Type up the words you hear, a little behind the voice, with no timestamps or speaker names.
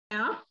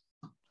now.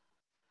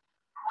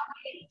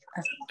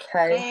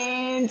 Okay.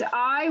 And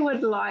I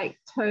would like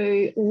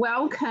to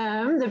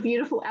welcome the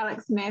beautiful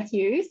Alex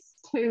Matthews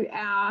to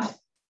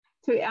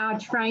our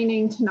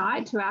training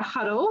tonight, to our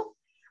huddle.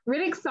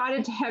 Really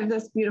excited to have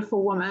this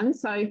beautiful woman.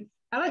 So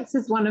Alex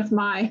is one of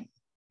my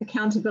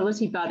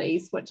accountability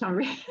buddies, which I'm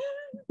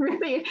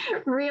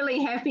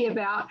really happy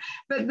about.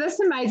 But this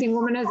amazing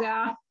woman is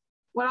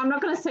I'm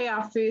not going to say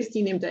our first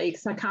NMD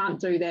because I can't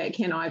do that,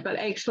 can I? But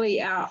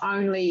actually our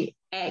only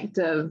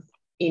active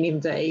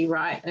NMD,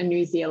 right, in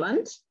New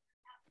Zealand.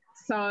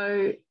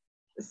 And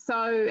it's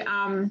so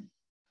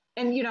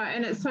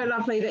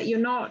lovely that you're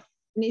not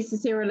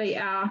necessarily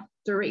our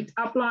direct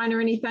upline or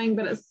anything,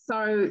 but it's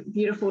so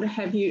beautiful to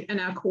have you in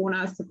our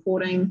corner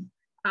supporting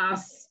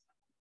us,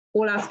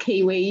 all us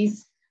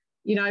Kiwis,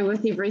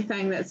 with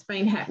everything that's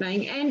been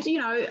happening. And,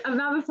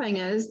 another thing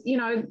is,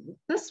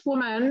 this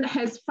woman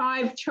has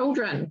 5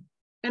 children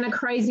and a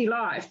crazy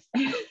life.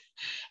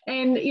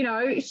 And,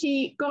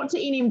 she got to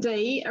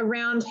NMD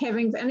around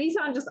and these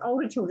aren't just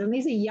older children,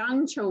 these are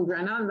young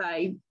children, aren't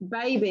they?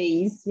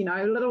 Babies,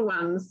 little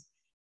ones.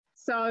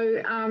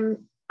 So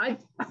I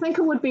think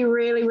it would be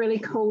really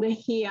cool to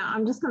hear.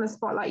 I'm just going to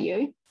spotlight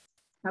you,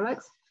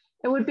 Alex.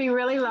 It would be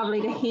really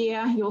lovely to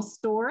hear your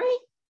story.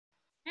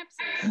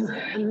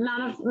 Absolutely.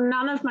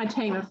 None of my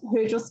team have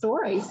heard your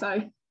story, so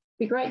it'd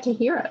be great to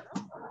hear it.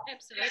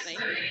 Absolutely.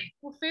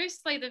 Well,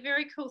 firstly, the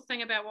very cool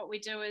thing about what we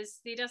do is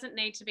there doesn't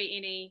need to be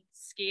any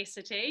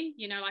scarcity.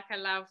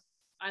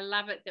 I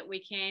love it that we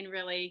can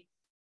really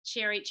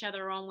cheer each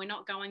other on. We're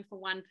not going for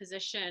one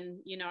position,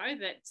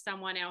 that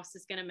someone else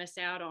is going to miss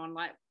out on.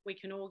 Like, we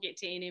can all get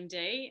to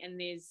NMD, and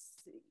there's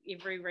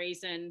every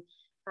reason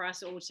for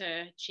us all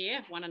to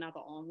cheer one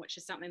another on, which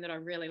is something that I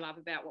really love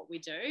about what we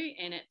do.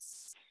 And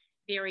it's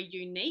very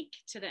unique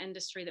to the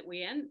industry that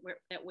we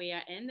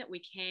are in, that we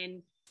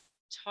can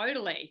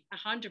totally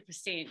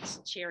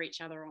 100% cheer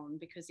each other on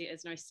because there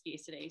is no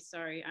scarcity. So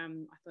I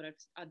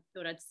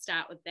thought I'd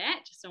start with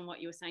that, just on what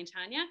you were saying,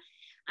 Tanya.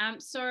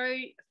 So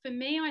for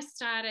me, I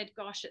started,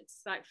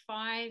 it's like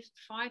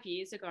five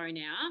years ago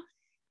now.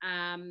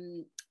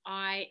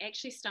 I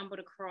actually stumbled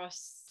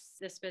across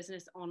this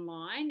business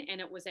online, and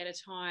it was at a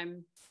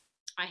time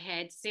I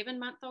had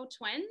 7-month-old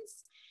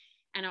twins,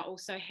 and I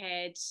also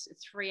had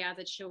 3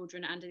 other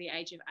children under the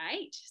age of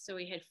 8. So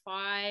we had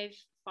five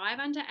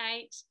under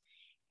 8.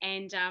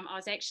 And I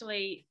was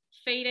actually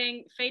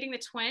feeding the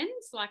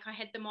twins. Like, I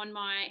had them on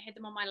my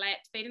lap,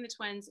 feeding the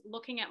twins,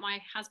 looking at my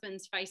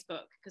husband's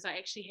Facebook, because I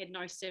actually had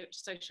no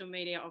social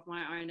media of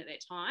my own at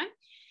that time.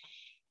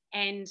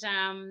 And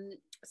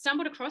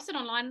stumbled across it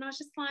online, and I was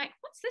just like,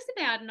 what's this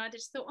about? And I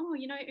just thought,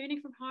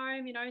 earning from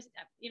home,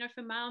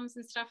 for mums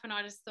and stuff. And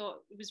I just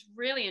thought, it was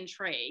really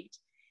intrigued,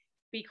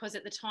 because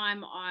at the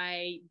time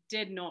I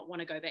did not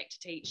want to go back to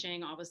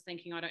teaching. I was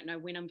thinking, I don't know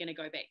when I'm going to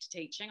go back to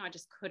teaching. I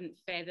just couldn't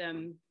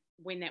fathom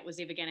when that was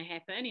ever going to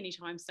happen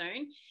anytime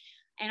soon.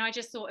 And I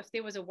just thought, if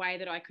there was a way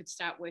that I could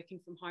start working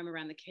from home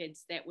around the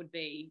kids, that would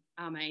be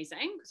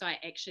amazing, because I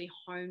actually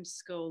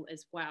homeschool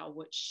as well,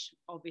 which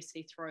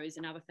obviously throws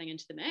another thing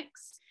into the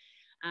mix.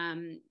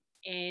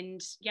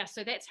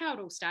 So that's how it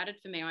all started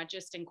for me. I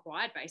just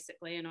inquired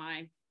basically, and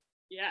I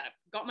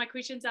got my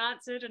questions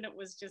answered, and it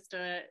was just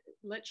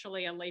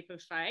literally a leap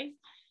of faith,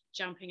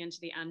 jumping into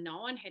the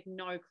unknown. Had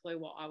no clue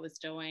what I was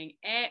doing.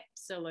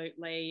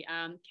 Absolutely.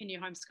 Can you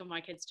homeschool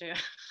my kids too?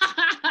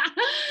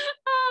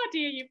 Oh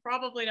dear, you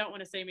probably don't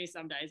want to see me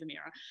some days,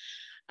 Amira.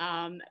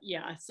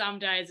 Some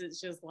days it's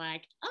just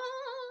like,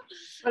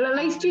 Well, at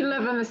least you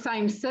live in the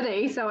same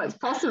city, so it's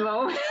possible.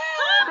 Oh my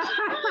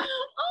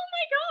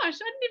gosh,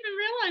 I didn't even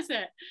realize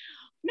it.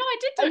 No, I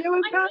did. Are you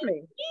in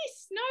Palmy?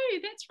 Yes, no,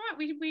 that's right.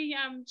 We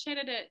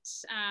chatted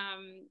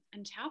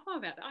in Taupo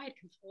about that. I had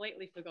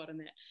completely forgotten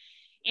that.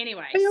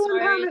 Anyway, are you in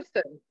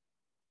Palmerston?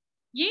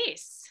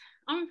 Yes,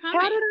 I'm in Palmy.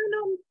 How did I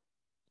know?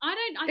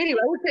 Anyway,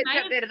 we'll chat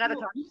about that another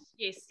time.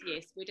 Yes,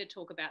 we did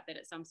talk about that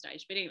at some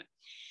stage. But anyway,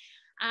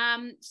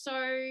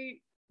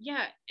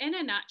 in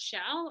a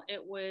nutshell,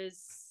 it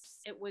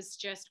was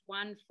just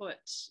one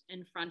foot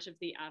in front of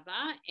the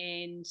other,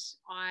 and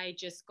I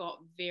just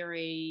got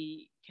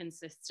very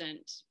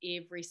consistent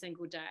every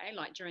single day.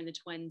 Like, during the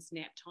twins'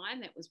 nap time,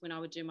 that was when I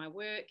would do my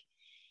work,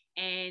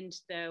 and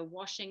the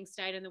washing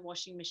stayed in the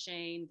washing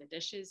machine, the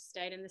dishes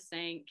stayed in the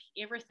sink,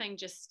 everything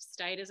just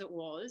stayed as it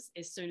was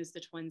as soon as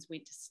the twins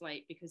went to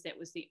sleep, because that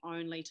was the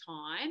only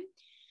time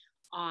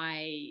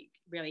I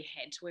really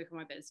had to work on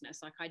my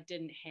business. Like, I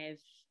didn't have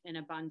an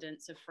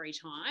abundance of free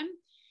time.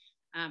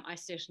 I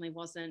certainly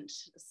wasn't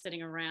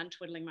sitting around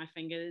twiddling my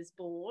fingers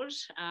bored.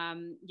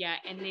 And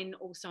then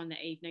also in the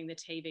evening, the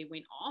TV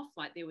went off.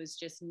 Like, there was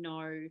just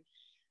no,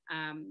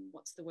 there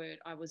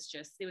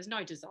was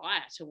no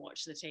desire to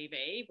watch the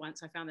TV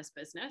once I found this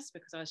business,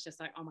 because I was just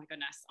like, oh my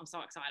goodness, I'm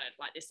so excited.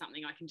 Like, there's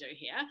something I can do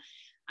here.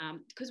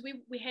 Because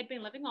we had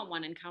been living on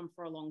one income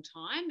for a long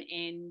time,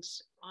 and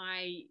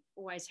I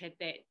always had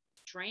that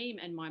dream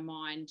in my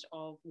mind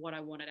of what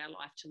I wanted our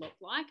life to look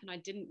like. And I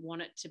didn't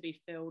want it to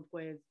be filled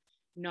with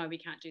no, we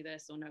can't do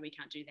this, or no, we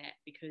can't do that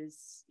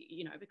because,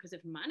 because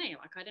of money.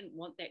 Like, I didn't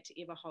want that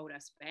to ever hold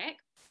us back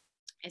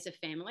as a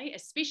family,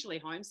 especially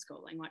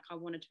homeschooling. Like, I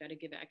wanted to be able to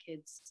give our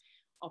kids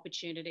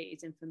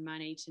opportunities, and for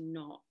money to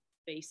not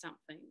be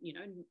something,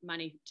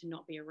 money to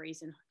not be a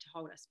reason to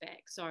hold us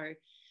back. So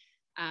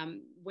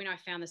when I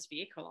found this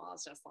vehicle, I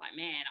was just like,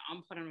 man,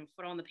 I'm putting my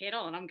foot on the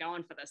pedal and I'm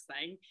going for this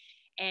thing.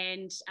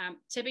 And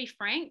to be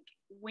frank,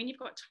 when you've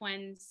got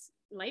twins,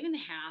 leaving the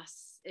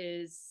house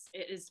is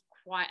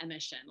quite a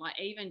mission. Like,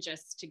 even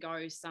just to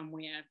go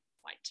somewhere,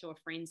 like to a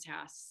friend's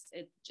house,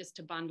 just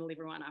to bundle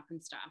everyone up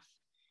and stuff,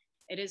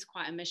 it is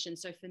quite a mission.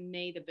 So for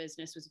me, the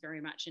business was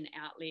very much an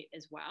outlet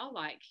as well,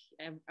 like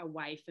a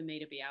way for me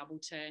to be able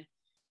to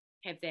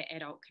have that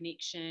adult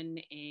connection,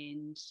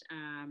 and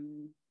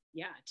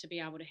to be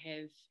able to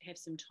have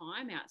some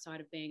time outside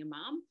of being a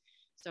mum.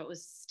 So it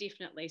was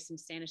definitely some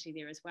sanity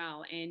there as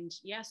well. And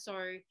so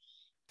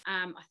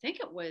I think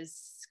it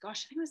was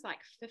like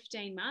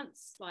 15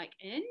 months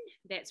in,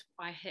 that's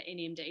I hit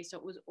NMD. So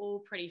it was all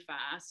pretty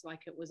fast.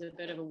 Like, it was a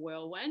bit of a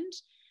whirlwind.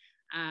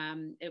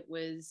 It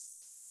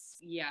was,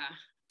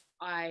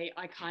 I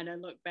kind of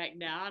look back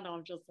now and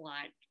I'm just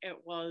like, it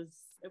was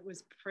a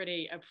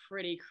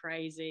pretty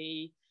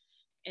crazy,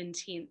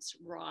 intense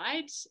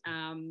ride.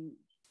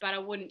 But I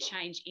wouldn't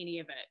change any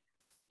of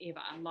it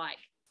ever. Like,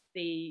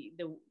 the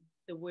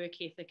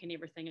work ethic and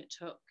everything it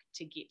took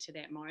to get to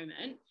that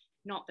moment.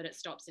 Not that it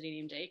stops at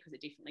NMD, because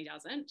it definitely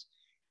doesn't.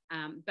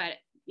 But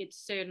it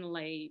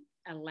certainly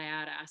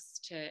allowed us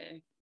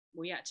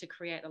to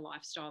create the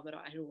lifestyle that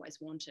I had always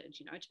wanted,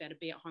 to be able to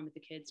be at home with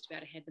the kids, to be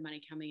able to have the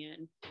money coming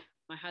in.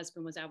 My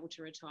husband was able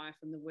to retire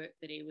from the work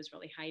that he was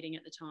really hating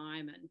at the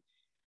time.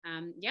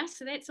 And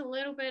so that's a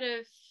little bit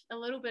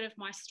of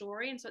my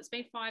story. And so it's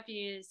been 5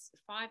 years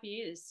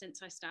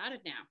since I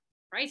started now.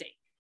 Crazy.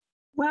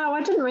 Wow,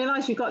 I didn't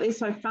realize you got there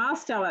so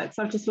fast, Alex.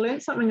 I've just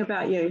learned something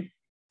about you.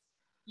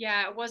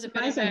 Yeah, it was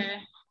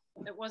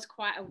it was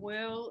quite a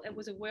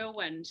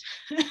whirlwind.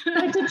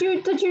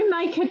 Did you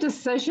make a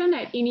decision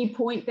at any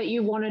point that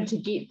you wanted to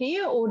get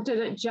there, or did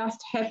it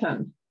just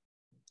happen?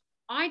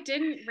 I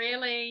didn't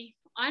really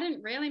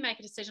make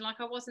a decision. Like,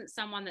 I wasn't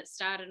someone that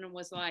started and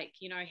was like,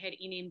 had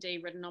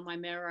NMD written on my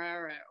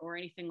mirror or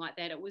anything like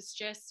that. It was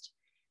just,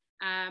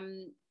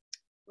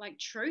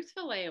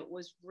 truthfully, it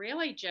was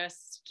really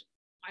just,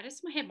 I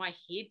just had my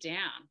head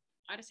down.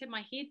 I just had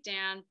my head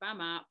down, bum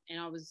up, and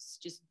I was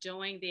just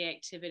doing the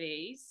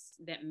activities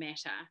that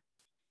matter.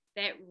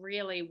 That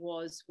really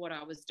was what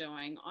I was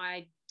doing.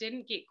 I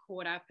didn't get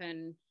caught up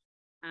in,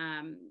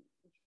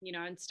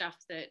 in stuff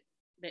that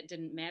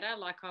didn't matter.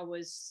 Like, I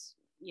was,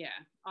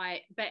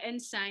 but in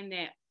saying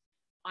that,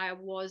 I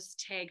was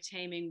tag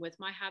teaming with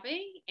my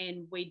hubby,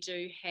 and we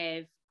do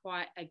have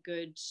quite a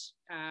good,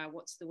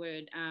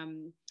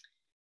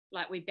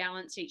 we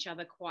balance each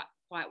other quite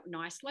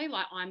nicely.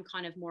 Like, I'm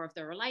kind of more of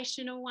the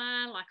relational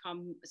one. Like,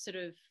 I'm sort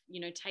of,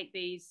 take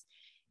these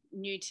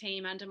new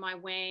team under my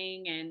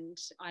wing, and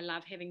I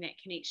love having that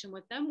connection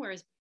with them.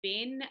 Whereas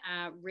Ben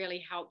really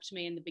helped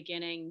me in the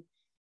beginning,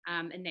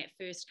 in that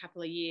first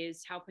couple of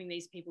years, helping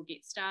these people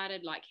get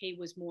started. Like, he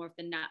was more of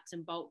the nuts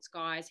and bolts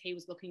guys. He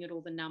was looking at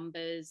all the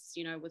numbers,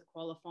 with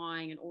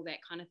qualifying and all that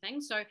kind of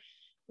thing. So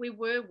we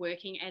were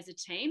working as a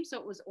team. So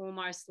it was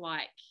almost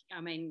like,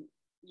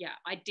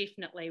 I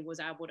definitely was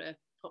able to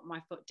put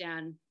my foot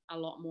down a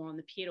lot more on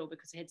the pedal,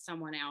 because I had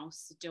someone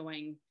else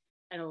doing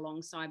it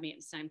alongside me at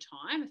the same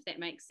time, if that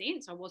makes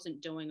sense. I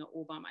wasn't doing it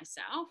all by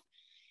myself.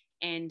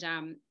 And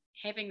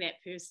having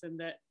that person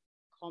that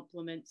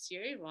complements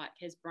you, like,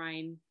 his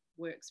brain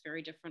works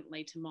very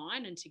differently to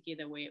mine, and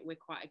together we're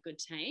quite a good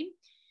team.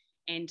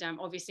 And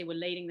obviously we're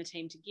leading the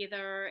team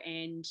together,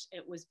 and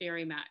it was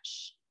very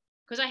much,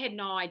 because I had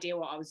no idea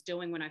what I was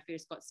doing when I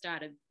first got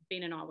started.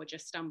 Ben and I were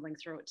just stumbling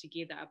through it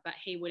together, but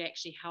he would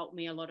actually help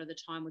me a lot of the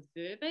time with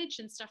verbiage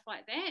and stuff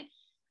like that.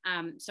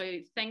 So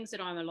things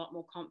that I'm a lot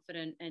more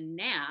confident in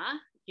now,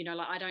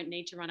 I don't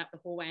need to run up the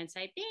hallway and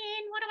say,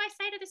 Ben, what do I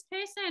say to this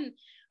person?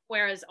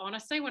 Whereas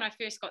honestly, when I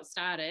first got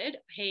started,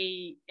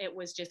 it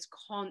was just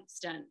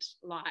constant,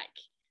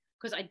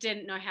 because I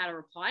didn't know how to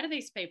reply to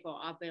these people.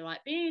 I'd be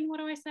like, Ben, what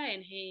do I say?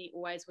 And he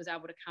always was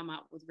able to come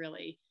up with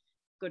really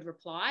good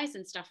replies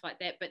and stuff like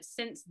that. But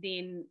since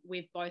then,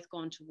 we've both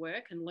gone to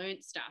work and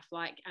learned stuff.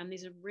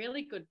 There's a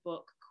really good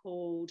book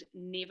called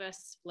Never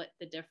Split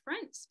the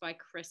Difference by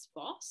Chris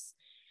Voss.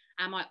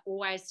 I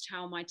always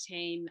tell my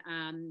team,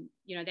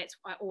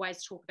 I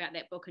always talk about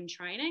that book in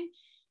training,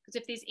 because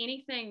if there's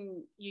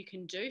anything you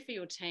can do for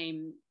your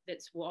team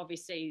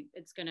obviously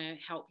it's going to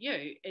help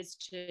you, is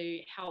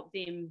to help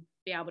them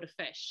be able to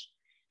fish.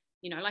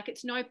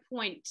 It's no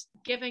point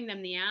giving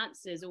them the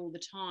answers all the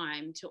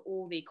time to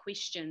all their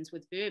questions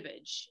with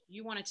verbiage.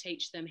 You want to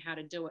teach them how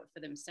to do it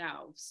for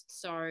themselves.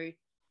 So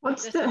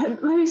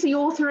who's the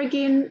author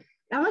again,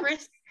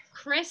 Alex?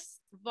 Chris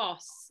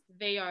Voss,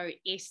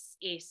 Voss.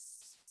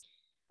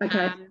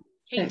 Okay.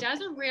 He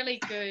does a really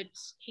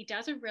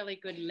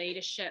good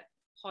leadership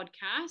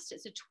podcast.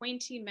 It's a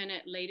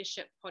 20-minute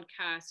leadership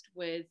podcast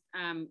with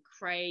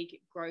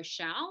Craig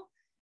Groeschel.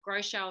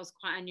 Groeshal is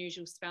quite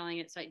unusual spelling.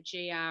 It's like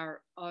Groeshal,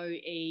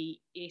 I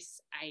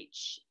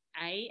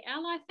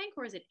think,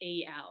 or is it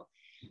EL?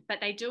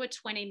 But they do a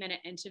 20-minute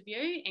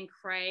interview, and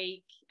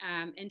Craig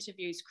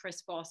interviews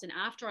Chris Voss. And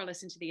after I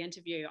listened to the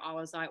interview, I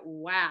was like,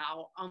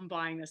 wow, I'm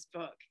buying this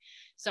book.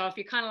 So if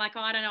you're kind of like,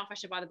 oh, I don't know if I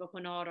should buy the book or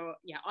not, or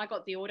yeah, I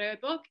got the audio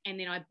book and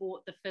then I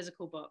bought the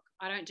physical book.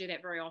 I don't do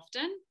that very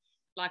often.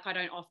 Like, I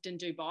don't often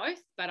do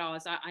both, but I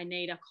was like, I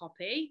need a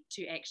copy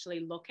to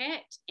actually look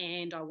at,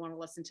 and I want to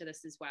listen to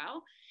this as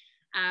well.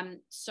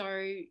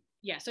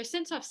 So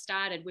since I've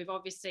started, we've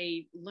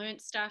obviously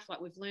learnt stuff. Like,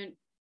 we've learnt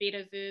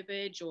better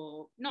verbiage,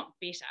 or not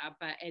better,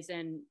 but as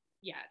in,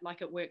 yeah,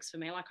 like, it works for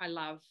me. Like, I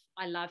love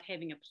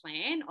having a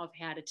plan of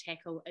how to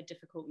tackle a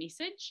difficult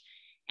message.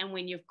 And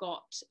when you've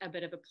got a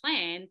bit of a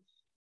plan,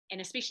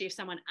 and especially if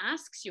someone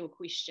asks you a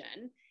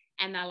question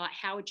and they're like,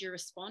 how would you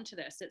respond to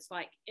this? It's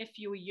like, if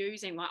you're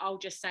using, like,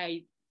 I'd just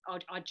say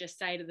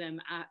to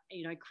them,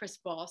 Chris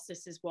Voss,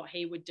 this is what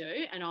he would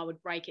do. And I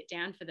would break it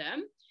down for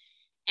them.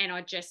 And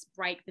I'd just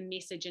break the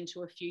message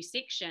into a few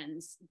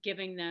sections,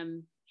 giving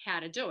them how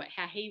to do it,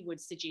 how he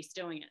would suggest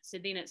doing it. So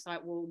then it's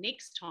like, well,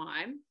 next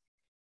time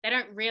they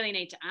don't really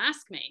need to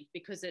ask me,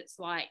 because it's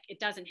like, it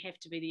doesn't have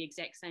to be the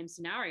exact same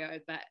scenario,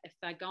 but if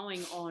they're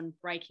going on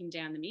breaking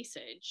down the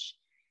message.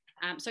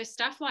 So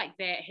stuff like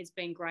that has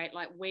been great.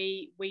 Like,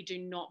 we do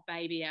not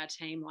baby our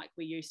team like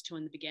we used to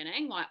in the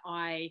beginning. Like,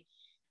 I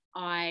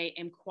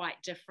am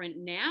quite different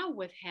now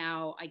with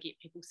how I get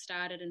people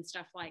started and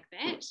stuff like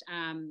that.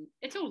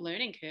 It's all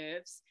learning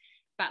curves.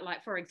 But,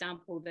 like, for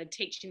example, the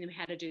teaching them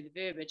how to do the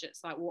verbiage,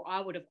 it's like, well, I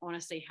would have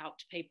honestly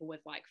helped people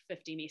with like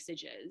 50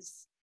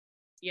 messages,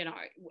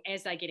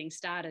 as they're getting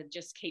started,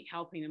 just keep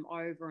helping them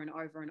over and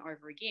over and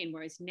over again.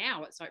 Whereas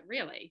now it's like,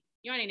 really,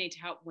 you only need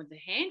to help them with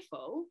a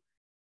handful,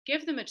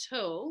 give them a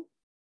tool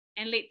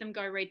and let them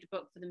go read the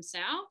book for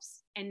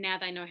themselves. And now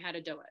they know how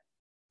to do it.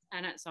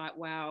 And it's like,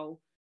 wow,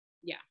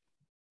 yeah.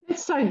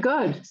 That's so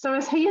good. So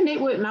is he a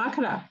network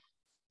marketer?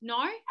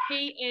 No,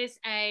 he was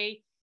a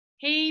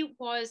lead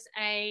FBI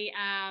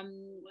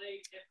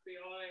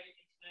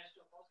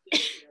international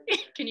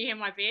hostage. Can you hear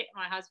my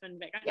husband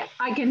back? Yeah,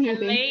 I can hear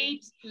him.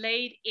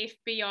 Lead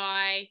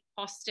FBI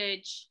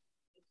hostage.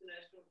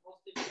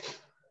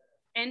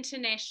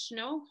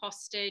 International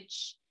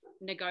hostage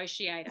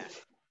negotiator.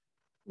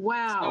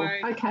 Wow.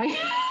 So, okay.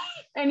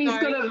 And he's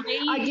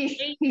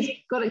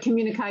got a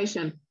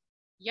communication.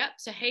 Yep.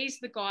 So he's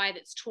the guy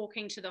that's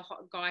talking to the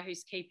guy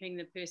who's keeping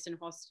the person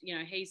hostage.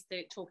 He's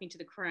talking to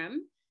the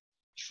crim,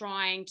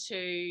 trying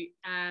to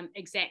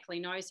exactly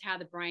knows how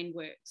the brain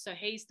works. So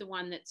he's the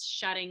one that's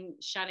shutting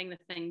the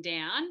thing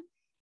down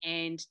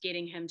and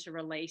getting him to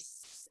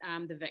release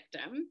the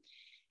victim.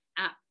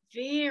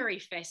 Very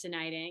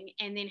fascinating.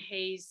 And then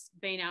he's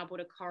been able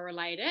to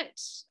correlate it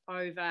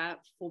over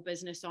for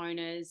business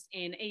owners,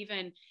 and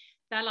even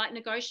they're like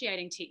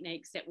negotiating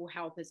techniques that will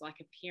help as like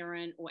a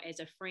parent or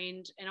as a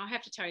friend. And I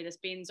have to tell you this,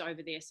 Ben's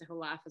over there, so he'll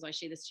laugh as I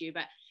share this to you,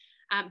 but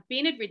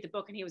Ben had read the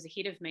book and he was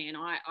ahead of me, and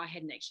I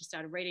hadn't actually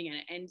started reading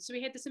it. And so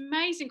we had this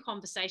amazing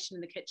conversation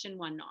in the kitchen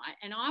one night,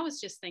 and I was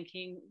just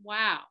thinking,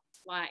 wow,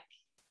 like,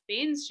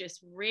 Ben's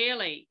just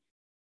really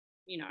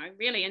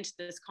into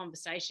this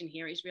conversation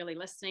here. He's really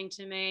listening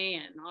to me.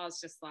 And I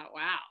was just like,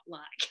 wow,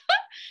 like,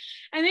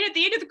 and then at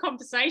the end of the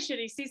conversation,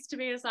 he says to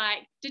me, it's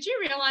like, did you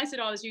realize that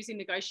I was using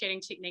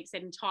negotiating techniques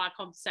that entire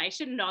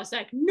conversation? And I was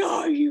like,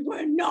 no, you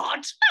were not.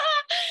 And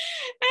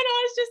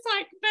I was just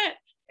like, but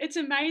it's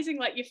amazing.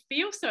 Like, you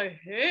feel so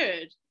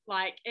heard.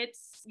 Like,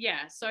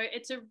 so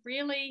it's a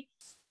really,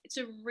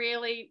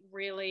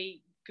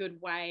 really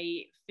good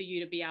way for you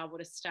to be able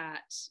to start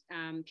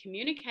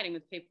communicating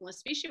with people,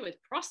 especially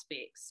with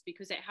prospects,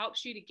 because it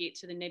helps you to get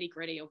to the nitty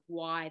gritty of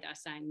why they're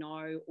saying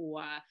no,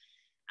 or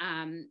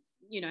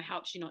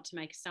helps you not to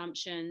make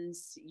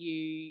assumptions.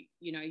 You're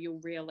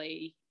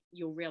really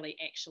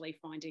actually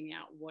finding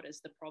out what is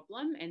the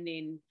problem. And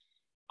then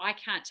I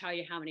can't tell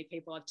you how many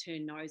people I've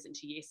turned no's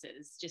into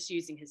yeses just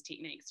using his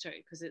techniques too,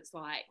 because it's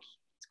like,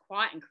 it's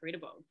quite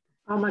incredible.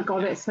 Oh my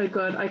God, that's so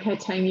good. Okay,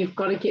 team, you've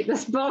got to get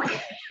this book.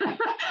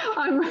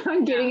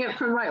 I'm getting it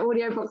from my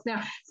audiobooks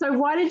now. So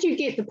why did you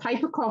get the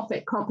paper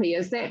copy?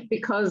 Is that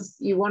because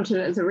you wanted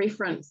it as a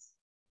reference?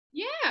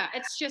 Yeah,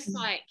 it's just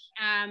like,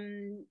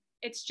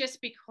 it's just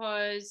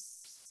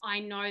because I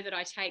know that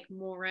I take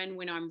more in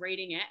when I'm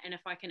reading it, and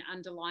if I can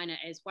underline it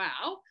as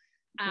well.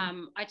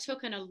 I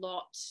took in a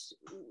lot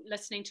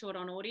listening to it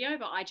on audio,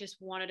 but I just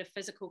wanted a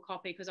physical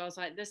copy because I was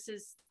like,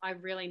 I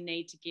really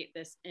need to get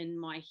this in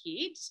my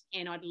head,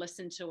 and I'd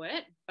listen to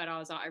it, but I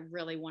was like, I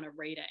really want to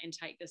read it and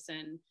take this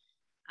in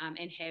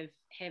and have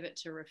it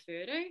to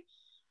refer to.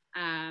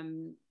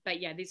 But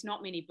yeah, there's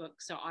not many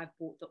books, so I've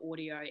bought the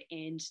audio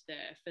and the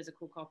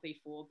physical copy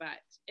for, but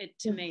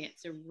to me,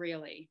 it's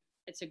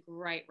a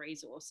great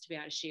resource to be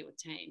able to share with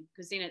team,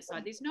 because then it's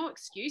like, there's no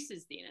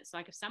excuses then. It's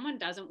like, if someone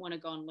doesn't want to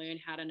go and learn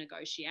how to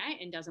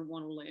negotiate and doesn't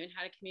want to learn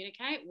how to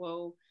communicate,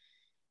 well,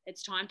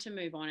 it's time to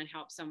move on and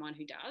help someone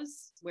who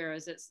does.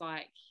 Whereas it's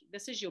like,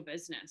 this is your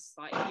business.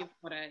 Like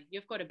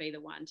you've got to be the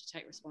one to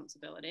take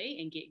responsibility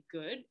and get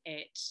good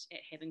at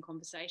having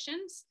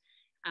conversations.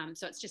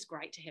 So it's just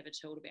great to have a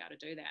tool to be able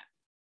to do that.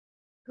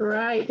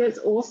 Great, that's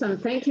awesome.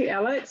 Thank you,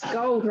 Alex.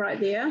 Gold right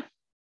there.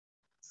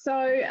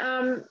 So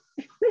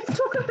let's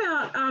talk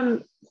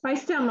about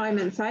face down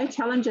moments,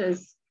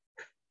 challenges.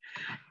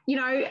 You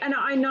know, and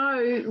I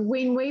know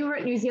when we were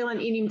at New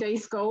Zealand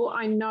NMD school,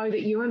 I know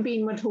that you and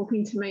Ben were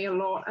talking to me a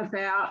lot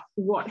about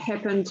what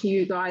happened to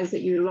you guys,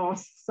 that you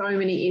lost so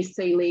many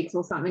SC legs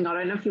or something. I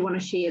don't know if you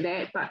want to share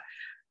that, but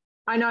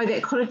I know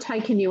that could have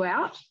taken you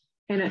out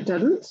and it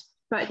didn't.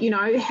 But, you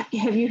know,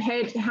 have you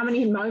had, how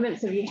many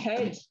moments have you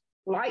had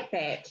like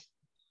that?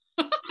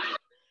 Where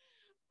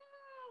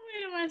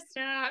do I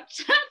start?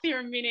 There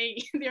are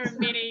many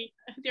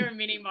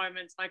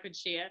moments I could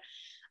share.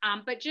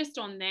 But just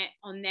on that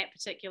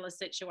particular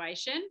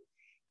situation,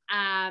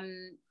 yeah,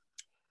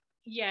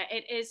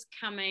 it is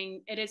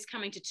coming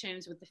to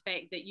terms with the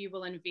fact that you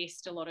will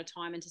invest a lot of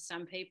time into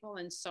some people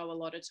and sow a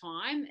lot of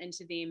time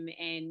into them,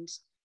 and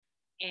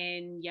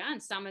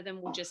some of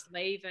them will just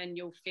leave, and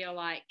you'll feel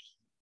like,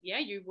 yeah,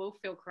 you will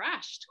feel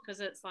crushed, because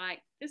it's like,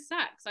 this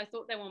sucks. I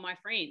thought they were my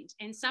friend.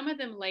 And some of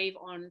them leave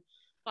on,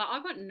 but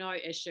I've got no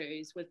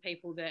issues with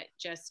people that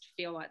just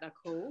feel like they're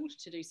called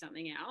to do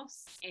something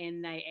else,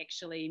 and they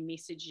actually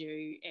message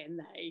you and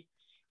they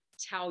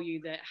tell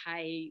you that,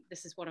 hey,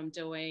 this is what I'm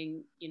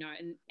doing, you know,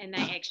 and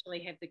they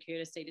actually have the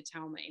courtesy to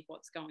tell me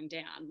what's going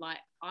down. Like,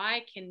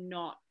 I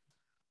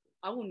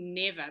will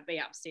never be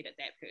upset at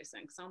that person,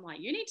 because I'm like,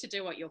 you need to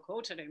do what you're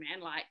called to do, man.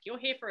 Like, you're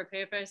here for a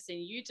purpose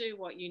and you do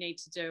what you need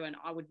to do. And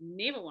I would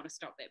never want to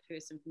stop that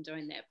person from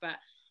doing that. But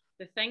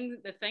the things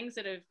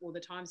that have, or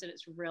the times that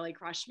it's really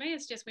crushed me,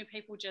 it's just when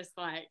people just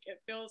like, it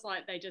feels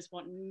like they just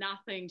want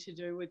nothing to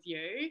do with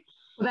you.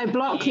 They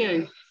block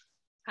you.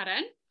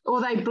 Pardon?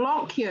 Or they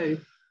block you.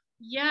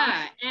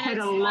 Yeah. I've had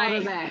a lot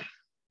of that.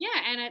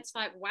 Yeah, and it's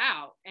like,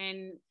 wow.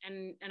 And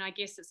I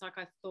guess it's like,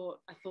 I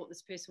thought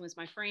this person was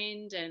my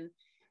friend, and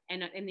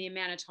the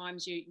amount of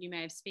times you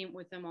may have spent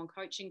with them on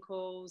coaching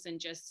calls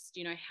and just,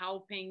 you know,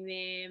 helping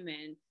them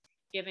and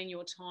giving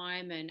your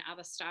time and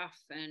other stuff,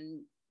 and,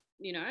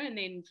 you know, and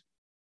then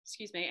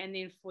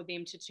for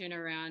them to turn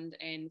around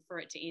and for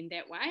it to end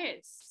that way,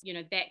 it's, you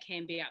know, that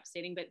can be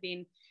upsetting. But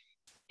then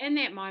in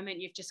that moment,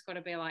 you've just got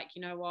to be like,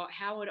 you know what,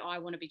 how would I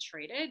want to be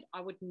treated?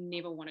 I would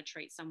never want to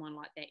treat someone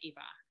like that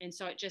ever. And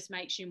so it just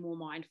makes you more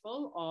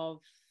mindful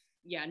of,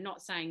 yeah,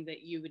 not saying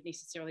that you would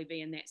necessarily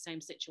be in that same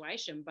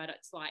situation, but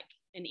it's like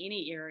in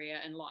any area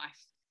in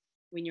life,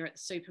 when you're at the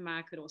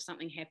supermarket or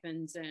something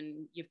happens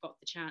and you've got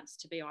the chance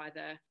to be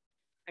either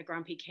a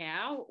grumpy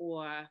cow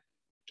or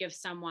give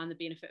someone the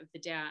benefit of the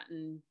doubt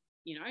and,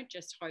 you know,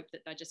 just hope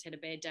that they just had a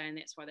bad day and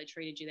that's why they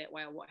treated you that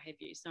way or what have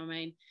you. So, I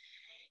mean,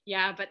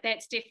 yeah, but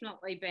that's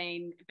definitely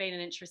been an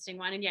interesting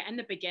one. And yeah, in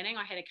the beginning,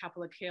 I had a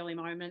couple of curly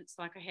moments.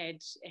 Like I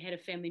had a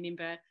family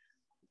member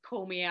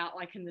call me out,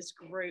 like in this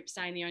group,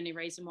 saying the only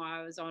reason why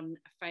I was on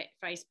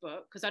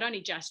Facebook, because I'd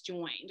only just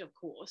joined, of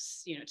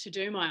course, you know, to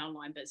do my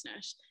online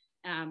business.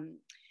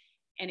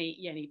 And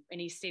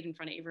he said in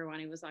front of everyone,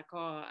 he was like,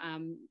 oh,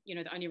 you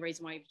know, the only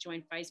reason why you've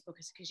joined Facebook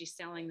is because you're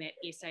selling that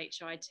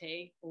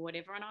SHIT or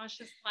whatever. And I was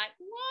just like,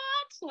 what?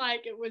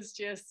 Like, it was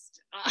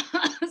just,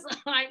 I was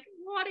like,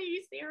 what, are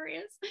you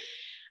serious?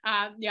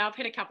 Yeah, I've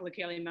had a couple of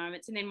curly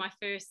moments. And then my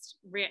first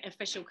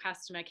official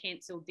customer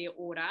cancelled their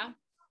order.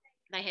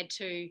 They had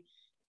two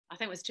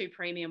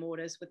premium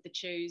orders with the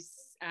chews.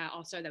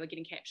 Also, they were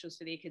getting capsules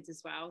for their kids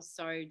as well.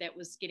 So that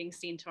was getting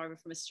sent over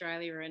from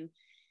Australia, and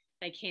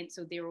they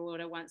cancelled their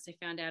order once they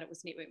found out it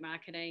was network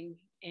marketing.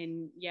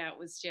 And yeah, it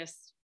was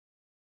just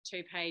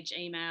 2-page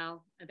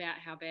email about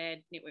how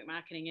bad network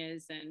marketing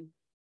is and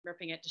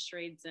ripping it to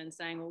shreds and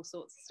saying all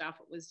sorts of stuff.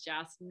 It was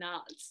just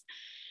nuts.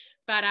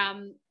 But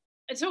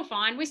it's all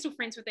fine. We're still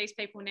friends with these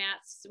people now.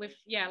 It's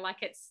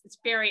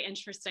very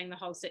interesting, the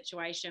whole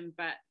situation.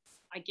 But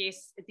I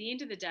guess at the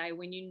end of the day,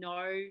 when you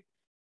know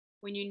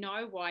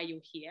why you're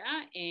here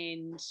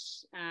and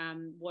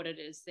what it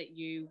is that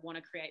you want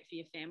to create for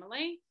your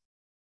family,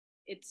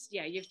 it's,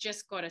 yeah, you've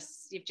just got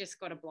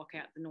to block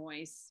out the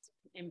noise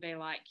and be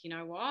like, you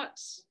know what,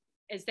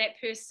 is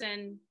that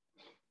person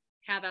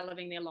how they're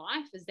living their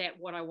life? Is that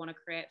what I want to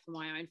create for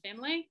my own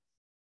family?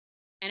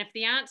 And if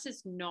the answer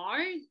is no,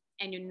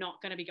 and you're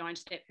not going to be going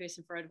to that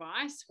person for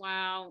advice,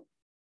 well,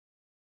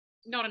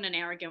 not in an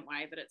arrogant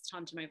way, but it's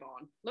time to move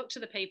on. Look to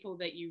the people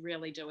that you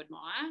really do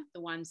admire,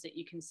 the ones that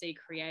you can see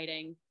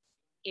creating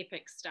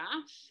epic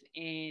stuff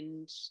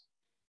and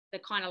the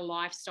kind of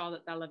lifestyle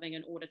that they're living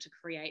in order to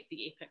create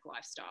the epic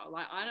lifestyle.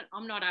 Like,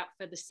 I'm not up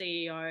for the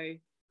CEO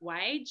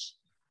wage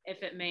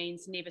if it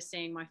means never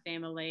seeing my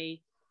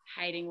family,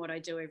 hating what I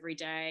do every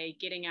day,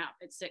 getting up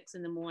at 6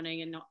 a.m.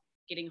 and not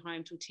getting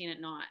home till 10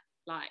 p.m.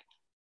 Like,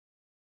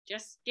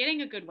 just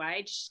getting a good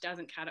wage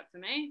doesn't cut it for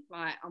me.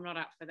 Like, I'm not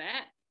up for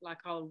that. Like,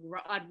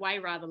 I'd way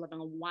rather live on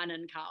one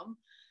income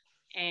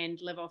and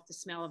live off the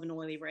smell of an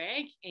oily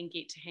rag and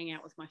get to hang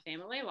out with my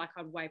family. Like,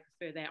 I'd way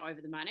prefer that over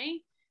the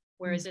money.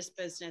 Whereas this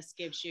business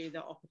gives you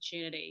the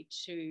opportunity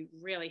to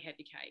really have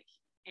your cake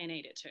and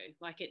eat it too.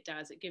 Like it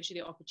does. It gives you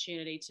the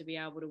opportunity to be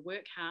able to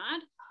work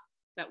hard,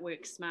 but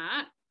work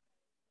smart,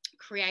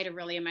 create a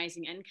really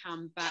amazing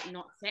income, but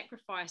not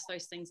sacrifice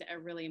those things that are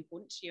really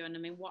important to you. And I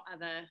mean, what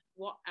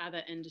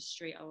other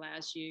industry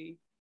allows you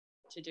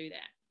to do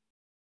that?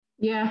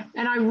 Yeah,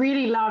 and I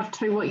really love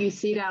too what you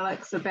said,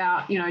 Alex,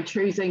 about, you know,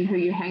 choosing who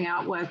you hang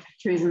out with,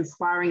 choose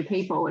inspiring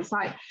people. It's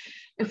like,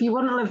 if you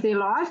want to live their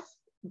life,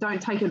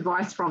 don't take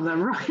advice from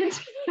them, right?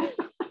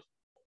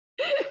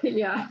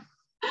 Yeah,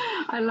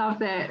 I love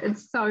that.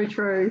 It's so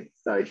true,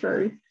 so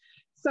true.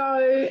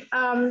 So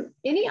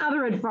any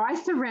other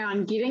advice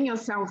around getting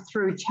yourself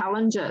through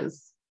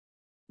challenges?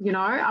 You know,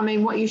 I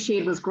mean, what you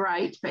shared was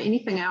great, but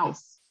anything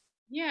else?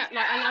 Yeah,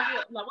 like I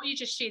love what you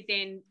just shared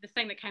then. The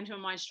thing that came to my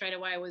mind straight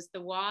away was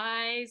the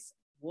wise,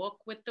 walk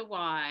with the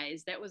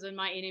wise. That was in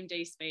my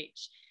NMD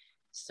speech.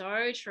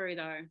 So true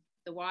though.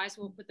 The wise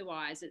walk with the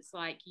wise. It's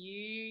like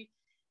you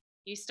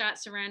start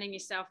surrounding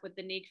yourself with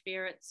the neg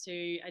ferrets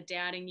who are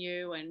doubting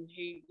you and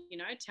who, you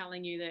know,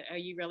 telling you that, are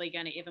you really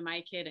going to ever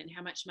make it? And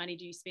how much money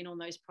do you spend on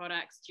those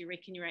products? Do you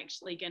reckon you're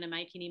actually going to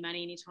make any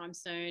money anytime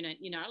soon? And,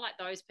 you know, like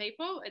those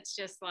people, it's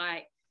just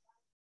like,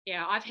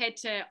 yeah, I've had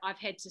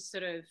to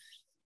sort of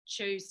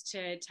choose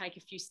to take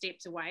a few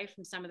steps away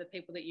from some of the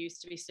people that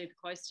used to be super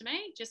close to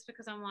me, just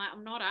because I'm like,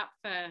 I'm not up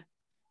for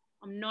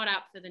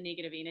the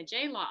negative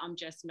energy. Like I'm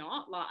just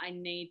not. Like I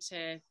need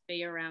to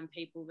be around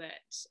people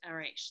that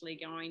are actually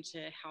going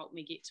to help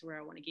me get to where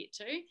I want to get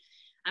to.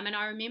 And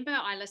I remember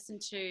I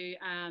listened to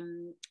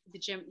the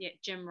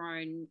Jim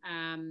Rohn,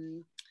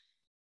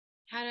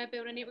 How to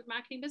Build a Network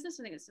Marketing Business.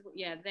 I think it's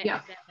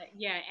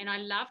yeah. And I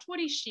loved what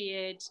he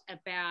shared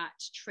about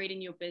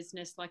treating your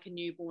business like a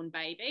newborn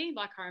baby.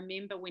 Like I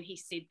remember when he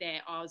said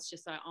that, I was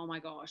just like, oh my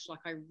gosh, like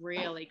I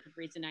really could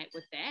resonate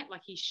with that.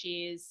 Like he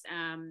shares,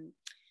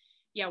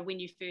 when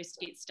you first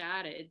get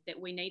started, that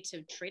we need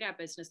to treat our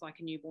business like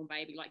a newborn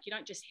baby. Like you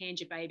don't just hand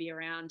your baby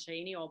around to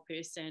any old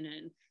person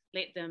and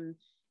let them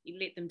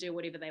do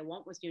whatever they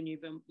want with your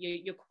newborn.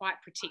 You're quite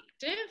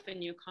protective,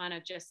 and you're kind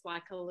of just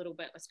like a little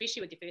bit,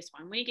 especially with your first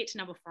one. When you get to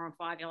number 4 and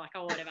 5, you're like,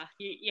 oh, whatever,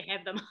 you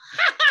have them.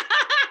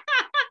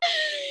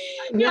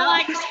 You're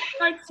like,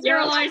 don't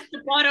sterilize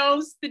the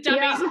bottles. The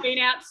dummy's been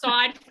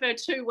outside for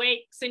 2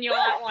 weeks, and you're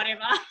like,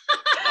 whatever.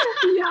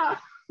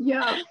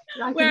 Yeah.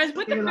 Whereas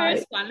with the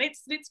first one,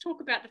 let's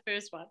talk about the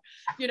first one.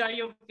 You know,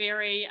 you're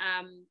very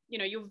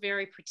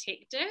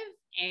protective,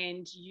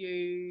 and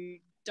you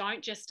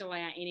don't just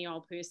allow any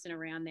old person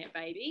around that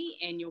baby,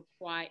 and you're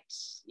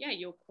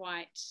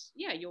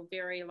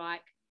very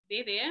like,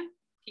 they're there,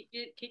 keep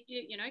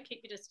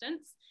your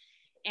distance.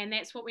 And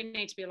that's what we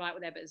need to be like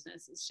with our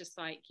business. It's just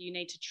like, you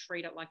need to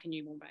treat it like a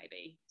newborn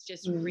baby. It's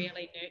just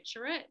really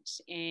nurture it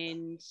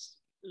and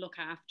look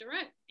after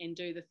it and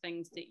do the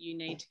things that you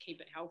need to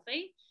keep it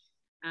healthy.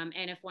 And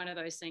if one of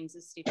those things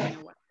is stepping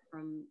away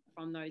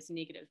from those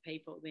negative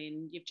people,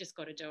 then you've just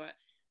got to do it.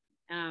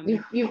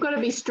 You've got to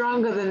be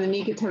stronger than the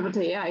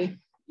negativity, eh?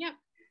 Yeah.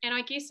 And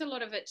I guess a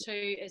lot of it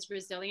too is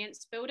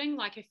resilience building.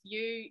 Like if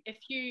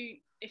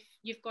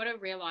you've got to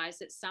realize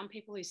that some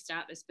people who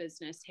start this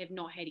business have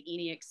not had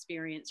any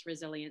experience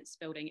resilience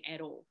building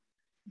at all.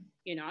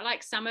 You know,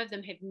 like some of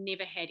them have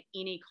never had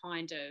any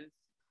kind of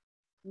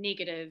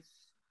negative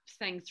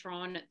thing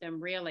thrown at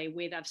them really,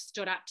 where they've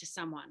stood up to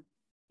someone,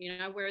 you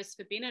know, whereas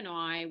for Ben and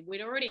I,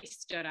 we'd already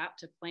stood up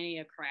to plenty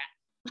of crap.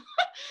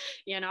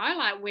 You know,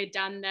 like we're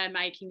done there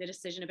making the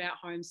decision about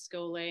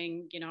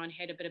homeschooling, you know, and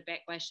had a bit of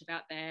backlash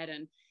about that.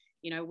 And,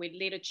 you know, we'd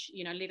led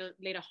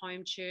a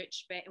home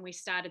church back, and we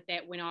started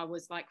that when I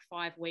was like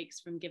 5 weeks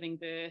from giving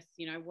birth.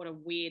 You know, what a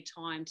weird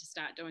time to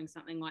start doing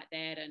something like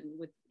that. And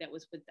that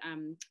was with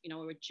you know,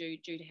 we were due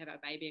to have our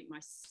baby, my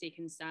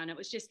second son. It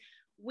was just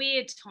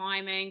weird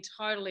timing,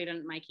 totally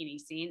didn't make any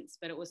sense,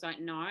 but it was like,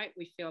 no,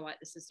 we feel like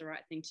this is the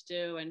right thing to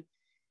do. And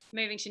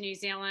moving to New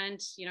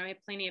Zealand, you know, I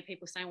had plenty of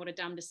people saying, what a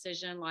dumb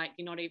decision. Like,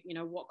 you're not even, you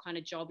know, what kind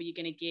of job are you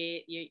going to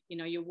get? You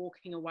know, you're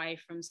walking away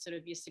from sort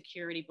of your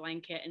security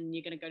blanket, and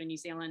you're going to go to New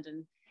Zealand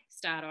and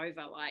start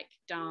over. Like,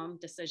 dumb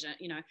decision,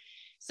 you know.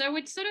 So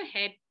we'd sort of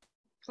had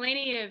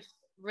plenty of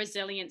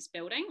resilience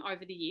building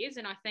over the years.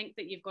 And I think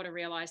that you've got to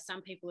realize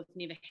some people have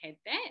never had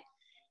that.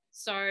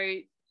 So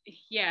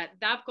yeah,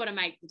 they've got to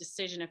make the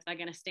decision if they're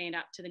going to stand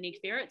up to the neg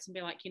ferrets and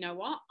be like, you know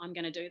what, I'm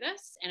going to do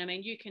this. And I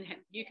mean, you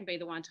can be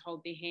the one to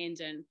hold their hand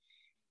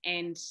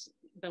and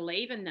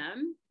believe in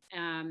them,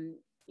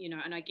 you know,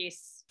 and I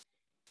guess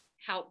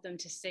help them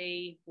to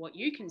see what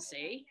you can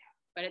see.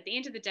 But at the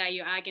end of the day,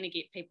 you are going to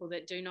get people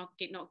that do not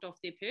get knocked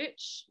off their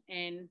perch,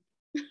 and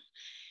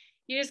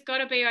you just got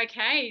to be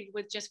okay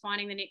with just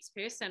finding the next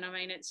person. I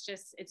mean,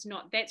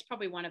 that's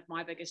probably one of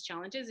my biggest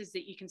challenges, is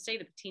that you can see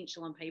the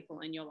potential in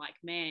people, and you're like,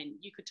 man,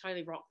 you could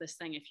totally rock this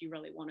thing if you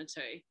really wanted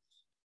to.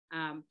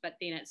 But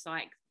then it's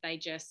like, they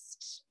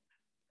just,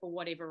 for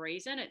whatever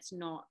reason,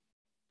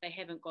 they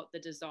haven't got the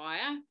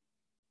desire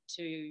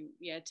to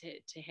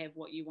have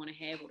what you want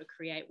to have, or to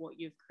create what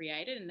you've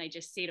created, and they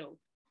just settle.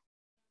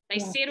 They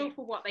settle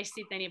for what they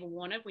said they never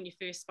wanted when you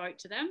first spoke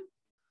to them.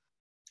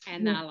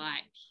 and they're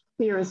like,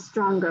 fear is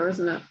stronger,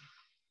 isn't it?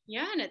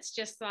 Yeah, and it's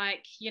just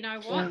like, you know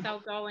what, they'll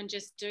go and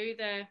just do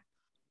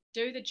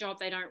the job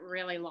they don't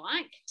really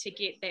like to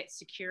get that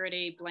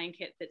security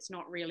blanket that's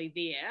not really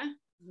there.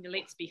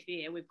 Let's be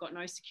fair, we've got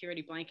no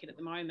security blanket at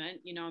the moment,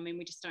 you know, I mean,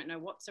 we just don't know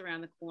what's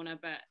around the corner,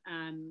 but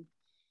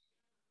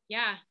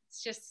yeah,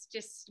 it's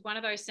just one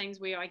of those things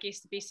where I guess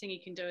the best thing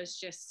you can do is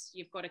just,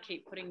 you've got to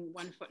keep putting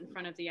one foot in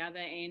front of the other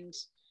and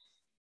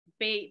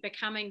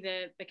becoming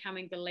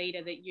the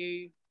leader that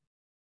you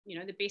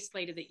know, the best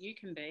leader that you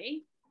can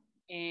be,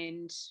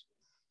 and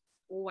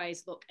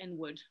always look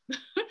inward.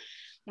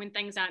 When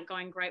things aren't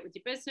going great with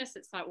your business,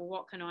 it's like, well,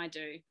 what can I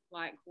do?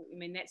 Like, I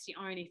mean, that's the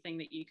only thing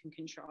that you can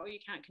control. You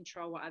can't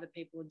control what other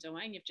people are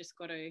doing. You've just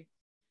got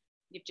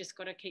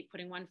to keep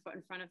putting one foot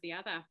in front of the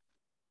other.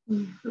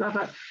 Love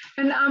it.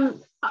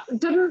 And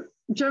didn't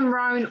Jim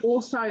Rohn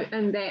also,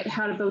 in that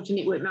How to Build Your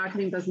Network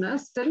Marketing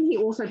Business, didn't he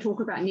also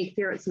talk about neck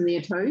ferrets in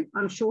there too?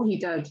 I'm sure he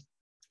did.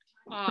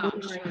 Oh,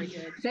 I'm sure he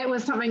did. That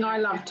was something I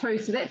love too.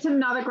 So that's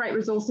another great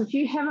resource. If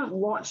you haven't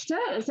watched it,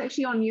 it's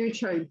actually on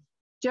YouTube.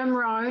 Jim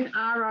Rohn,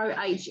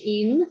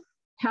 ROHN,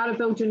 How to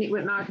Build Your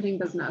Network Marketing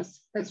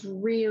Business. It's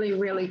really,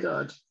 really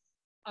good.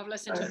 I've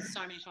listened to it so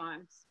many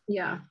times.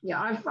 Yeah.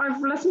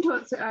 I've listened to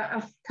it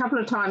a couple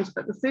of times,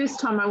 but the first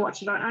time I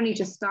watched it, I only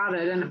just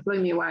started and it blew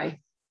me away.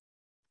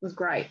 It was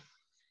great.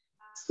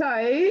 So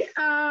I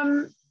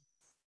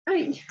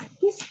guess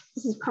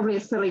this is probably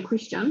a silly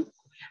question,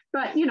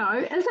 but, you know,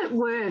 is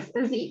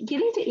it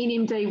getting to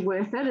NMD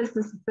worth it? Is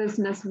this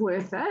business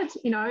worth it?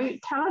 You know,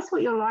 tell us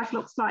what your life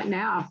looks like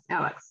now,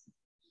 Alex.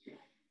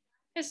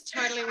 It's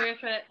totally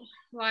worth it.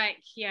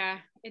 Like, yeah,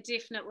 it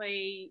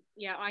definitely,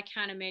 I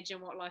can't imagine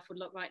what life would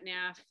look like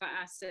now for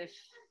us if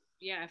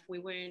we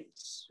weren't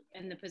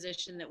in the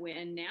position that we're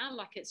in now.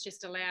 Like, it's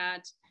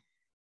allowed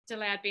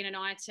Ben and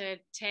I to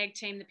tag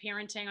team the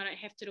parenting. I don't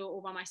have to do it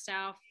all by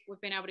myself.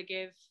 We've been able to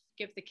give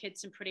the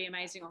kids some pretty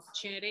amazing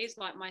opportunities.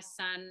 Like my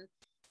son,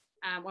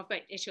 I've got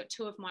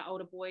two of my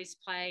older boys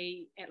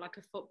play at like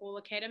a football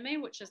academy,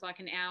 which is like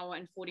an hour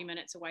and 40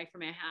 minutes away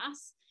from our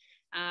house.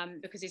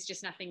 Because there's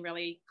just nothing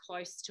really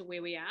close to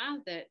where we are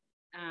that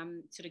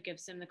sort of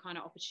gives them the kind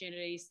of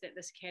opportunities that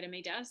this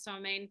academy does. So, I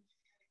mean,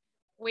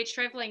 we're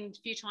traveling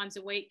a few times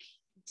a week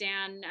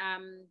down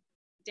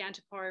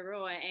to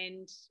Porirua,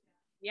 and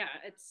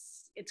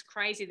it's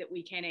crazy that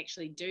we can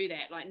actually do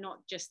that. Like,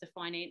 not just the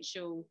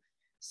financial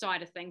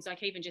side of things,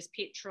 like even just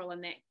petrol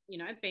and that, you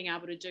know, being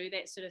able to do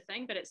that sort of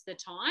thing, but it's the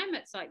time.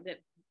 It's like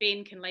that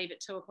Ben can leave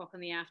at 2:00 in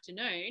the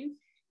afternoon.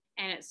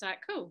 And it's like,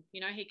 cool,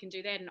 you know, he can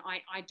do that. And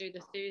I do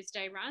the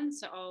Thursday run.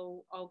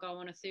 So I'll go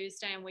on a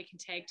Thursday and we can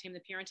tag team the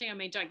parenting. I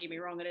mean, don't get me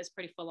wrong, it is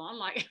pretty full on.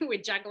 Like,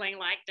 we're juggling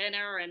like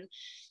dinner and,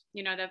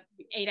 you know, they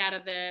eat out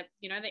of their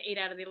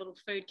little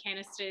food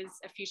canisters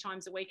a few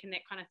times a week and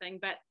that kind of thing.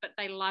 But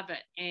they love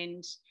it.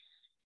 And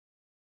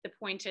the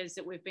point is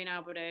that we've been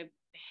able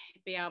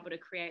to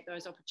create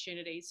those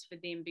opportunities for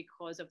them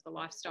because of the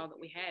lifestyle that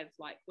we have.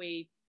 Like,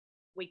 we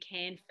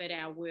can fit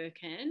our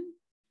work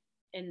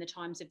in the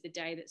times of the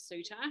day that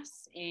suit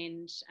us.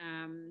 And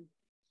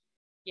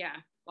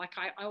like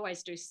I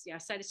always do, I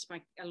say this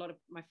to a lot of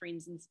my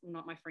friends, and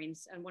not my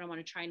friends, and when I'm on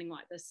a training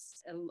like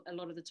this, a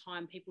lot of the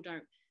time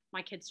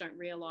my kids don't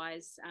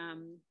realize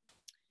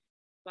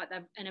like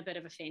they're in a bit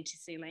of a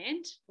fantasy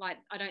land. Like,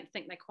 I don't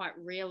think they quite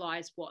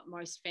realize what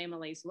most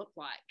families look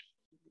like.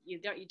 You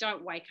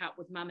don't wake up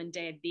with mum and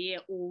dad there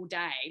all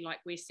day. Like,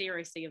 we're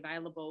seriously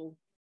available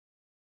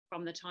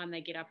from the time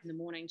they get up in the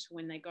morning to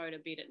when they go to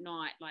bed at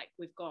night. Like,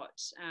 we've got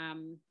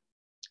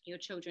your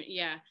children,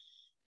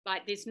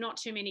 like there's not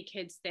too many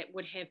kids that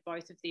would have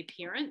both of their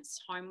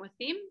parents home with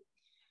them.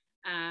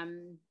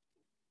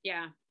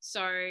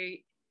 So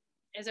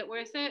is it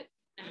worth it?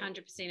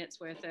 100% it's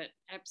worth it.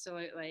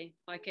 Absolutely.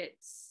 Like,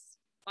 it's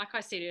like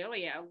I said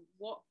earlier,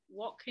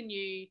 what can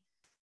you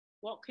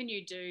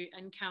do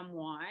income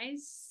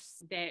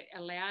wise that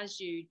allows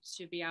you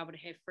to be able to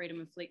have freedom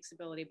and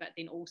flexibility, but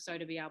then also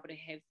to be able to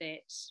have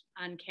that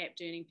uncapped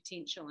earning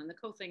potential? And the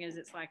cool thing is,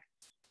 it's like,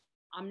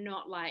 I'm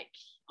not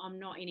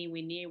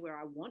anywhere near where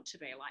I want to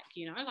be. Like,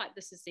 you know, like,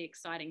 this is the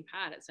exciting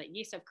part. It's like,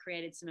 yes, I've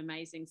created some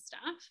amazing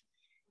stuff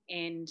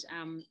and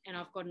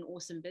I've got an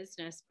awesome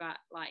business, but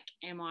like,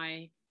 am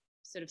I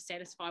sort of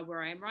satisfied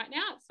where I am right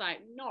now? It's like,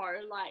 no,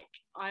 like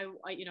I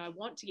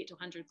want to get to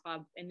 100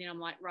 Club, and then I'm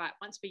like, right,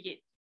 once we get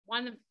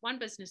one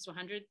business to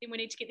 100, then we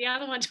need to get the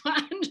other one to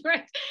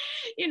 100.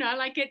 You know,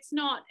 like, it's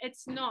not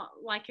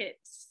like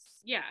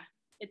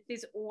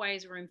there's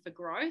always room for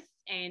growth,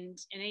 and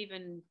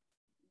even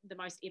the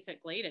most epic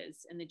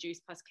leaders in the Juice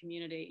Plus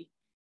community,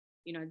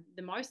 you know,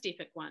 the most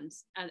epic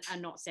ones are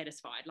not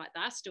satisfied. Like,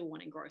 they're still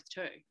wanting growth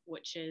too,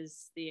 which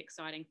is the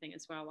exciting thing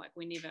as well. Like,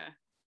 we're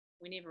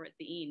never at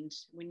the end.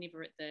 We're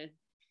never at the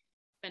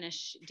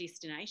finish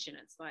destination.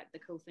 It's like, the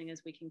cool thing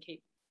is we can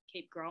keep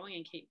growing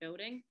and keep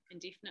building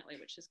indefinitely,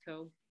 which is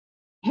cool.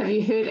 Have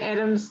you heard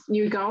Adam's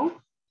new goal?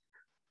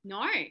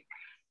 No.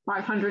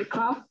 500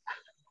 Club.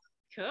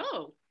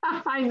 Cool.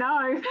 I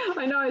know.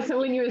 So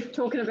when you were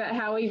talking about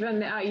how even,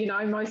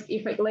 most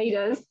epic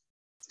leaders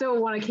still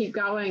want to keep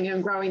going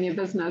and growing their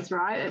business,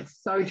 right?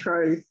 It's so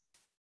true.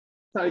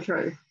 So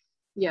true.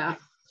 Yeah.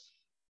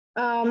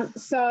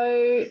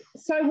 So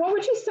what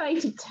would you say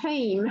to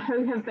team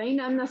who have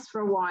been in this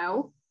for a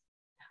while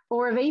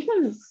or have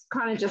even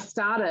kind of just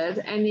started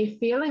and they're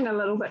feeling a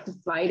little bit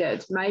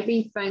deflated?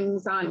 Maybe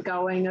things aren't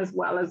going as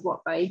well as what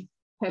they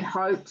had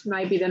hoped.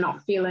 Maybe they're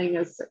not feeling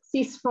as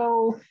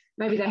successful.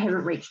 Maybe they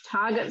haven't reached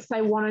targets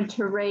they wanted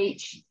to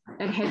reach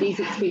and had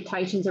these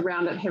expectations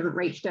around it, haven't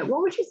reached it.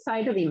 What would you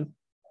say to them?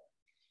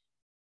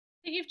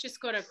 I think you've just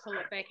got to pull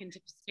it back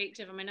into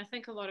perspective. I mean, I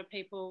think a lot of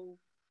people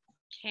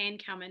can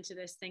come into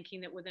this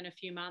thinking that within a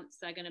few months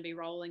they're going to be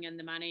rolling in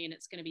the money and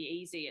it's going to be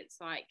easy. It's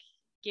like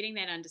getting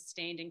that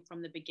understanding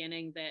from the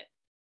beginning that,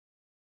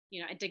 you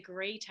know, a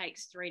degree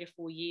takes 3 to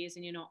 4 years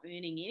and you're not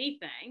earning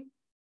anything,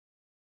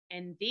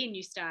 and then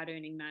you start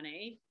earning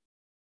money,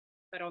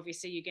 but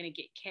obviously you're going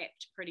to get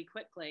capped pretty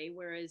quickly.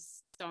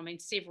 Whereas, so I mean,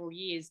 several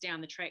years down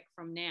the track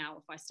from now,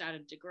 if I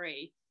started a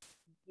degree,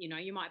 you know,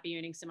 you might be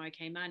earning some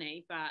okay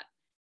money, but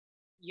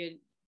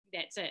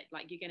that's it,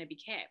 like you're going to be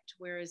capped.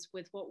 Whereas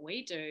with what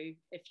we do,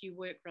 if you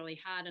work really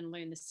hard and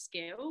learn the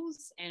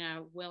skills and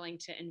are willing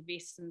to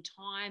invest some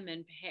time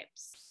and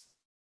perhaps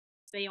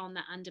be on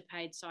the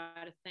underpaid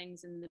side of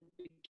things in the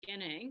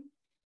beginning,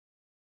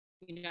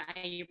 you know,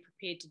 are you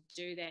prepared to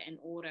do that in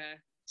order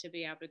to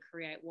be able to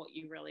create what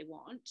you really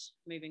want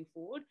moving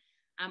forward?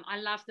 I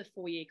love the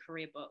 4-year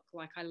career book.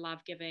 Like, I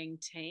love giving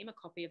team a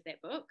copy of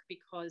that book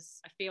because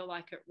I feel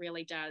like it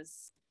really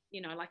does,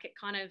 you know, like it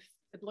kind of,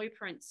 the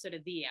blueprint's sort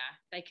of there.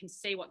 They can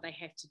see what they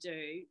have to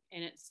do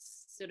and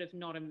it's sort of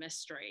not a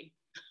mystery.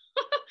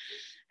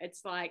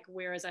 It's like,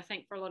 whereas I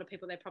think for a lot of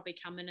people, they probably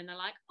come in and they're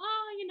like,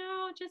 oh, you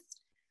know,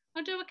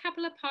 I'll do a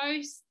couple of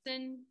posts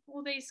and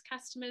all these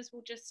customers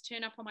will just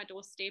turn up on my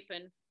doorstep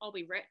and I'll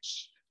be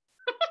rich.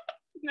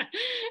 No,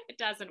 it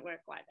doesn't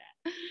work like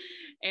that.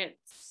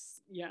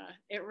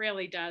 It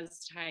really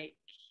does take.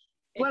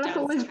 Well, if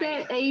it was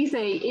that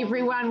easy,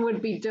 everyone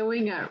would be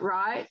doing it,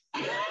 right?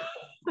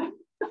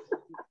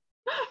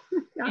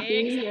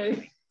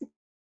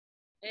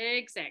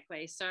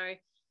 Exactly. So I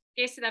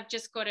guess they've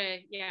just got to,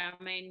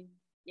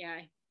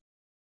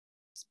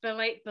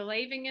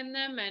 believing in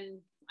them. And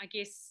I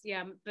guess,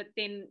 but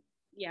then,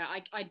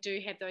 I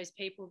do have those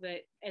people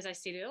that, as I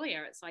said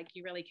earlier, it's like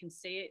you really can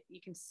see it.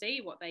 You can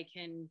see what they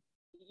can,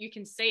 you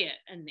can see it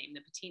in them,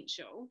 the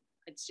potential.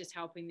 It's just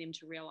helping them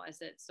to realize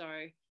it. So,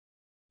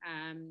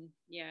 I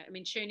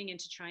mean, tuning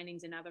into training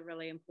is another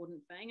really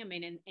important thing. I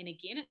mean, and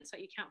again, it's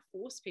like you can't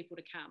force people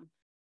to come.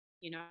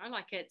 You know,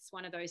 like it's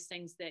one of those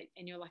things that,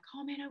 and you're like,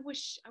 oh man, I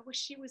wish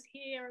she was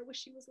here. I wish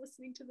she was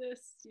listening to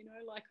this. You know,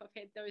 like I've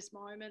had those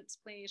moments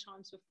plenty of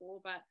times before,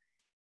 but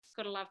you've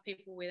got to love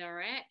people where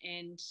they're at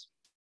and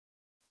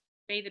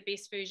be the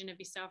best version of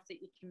yourself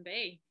that you can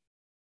be.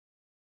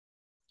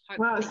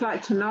 Well, it's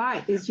like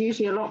tonight, there's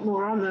usually a lot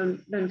more on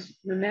them than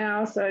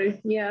now. So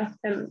it's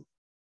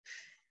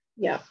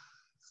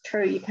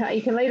true. You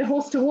can lead a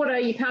horse to water,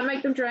 you can't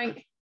make them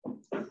drink.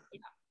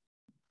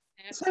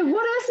 So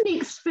what is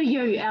next for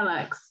you,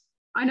 Alex?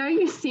 I know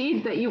you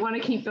said that you want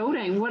to keep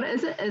building. What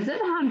is it? Is it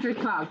 100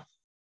 Club?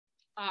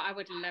 Oh, I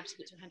would love to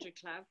get to 100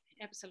 Club.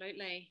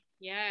 Absolutely.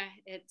 Yeah,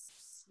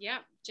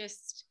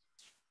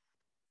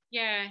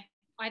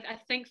 I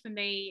think for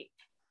me,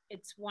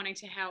 it's wanting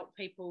to help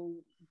people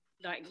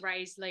like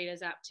raise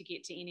leaders up to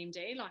get to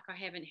NMD. Like I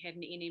haven't had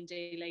an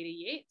NMD leader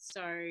yet.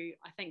 So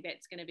I think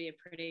that's going to be a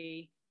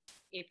pretty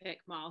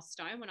epic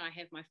milestone when I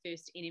have my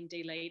first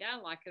NMD leader.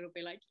 Like it'll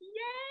be like,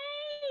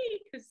 yay!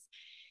 Because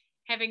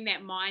having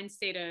that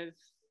mindset of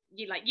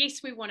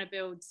yes, we want to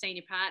build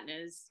senior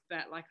partners,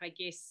 but like I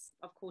guess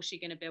of course you're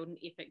going to build an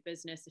epic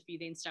business if you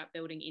then start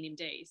building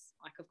NMDs.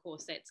 Like of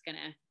course that's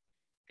gonna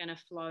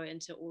flow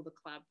into all the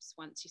clubs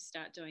once you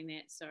start doing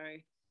that. So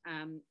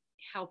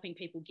helping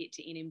people get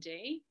to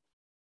NMD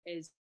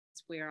is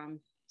where I'm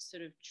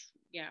sort of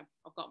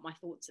I've got my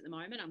thoughts at the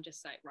moment. I'm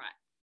just like, right,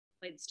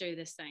 let's do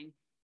this thing.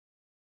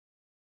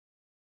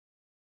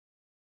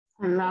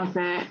 I love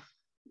that.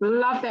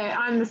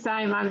 I'm the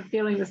same. I'm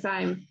feeling the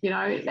same. You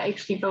know,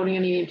 actually building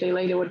an NMD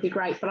leader would be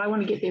great, but I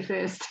want to get there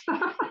first.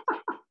 One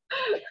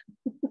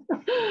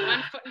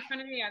foot in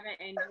front of the other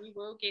and we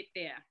will get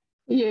there.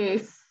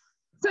 Yes.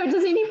 So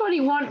does anybody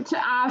want to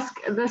ask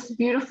this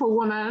beautiful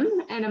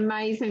woman and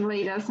amazing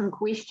leader some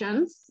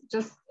questions?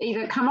 Just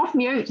either come off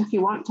mute if you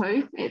want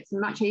to. It's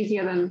much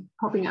easier than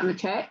popping it in the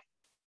chat.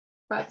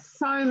 But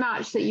so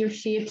much that you've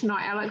shared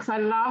tonight, Alex. I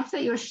love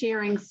that you're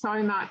sharing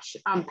so much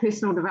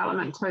personal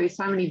development too,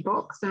 so many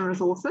books and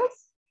resources,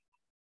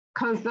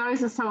 because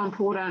those are so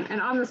important.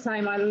 And I'm the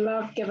same. I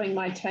love giving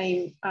my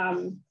team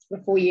the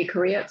 4-year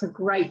career. It's a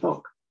great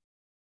book.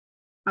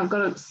 I've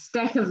got a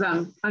stack of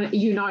them,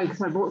 you know,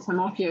 because I bought some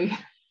off you.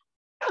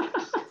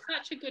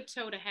 Such a good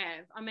tool to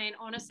have. I mean,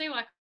 honestly,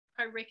 like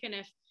I reckon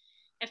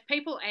if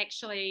people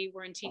actually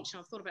were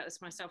intentional, I've thought about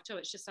this myself too,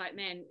 it's just like,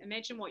 man,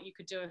 imagine what you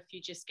could do if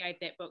you just gave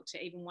that book to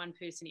even one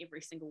person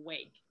every single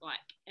week. Like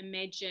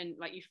imagine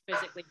like you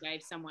physically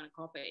gave someone a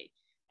copy.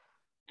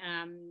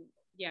 I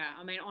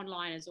mean,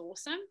 online is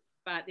awesome,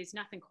 but there's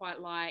nothing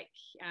quite like,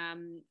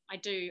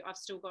 I've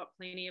still got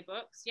plenty of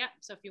books. Yeah.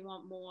 So if you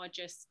want more,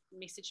 just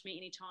message me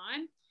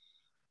anytime.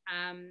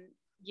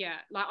 Yeah,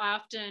 like I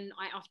often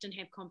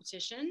have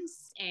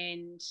competitions,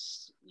 and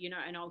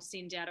and I'll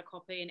send out a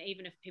copy, and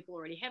even if people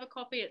already have a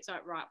copy, it's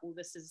like, right, well,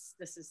 this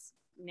is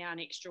now an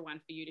extra one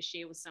for you to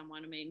share with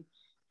someone. I mean,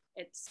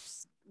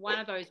 it's one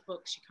of those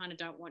books you kind of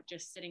don't want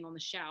just sitting on the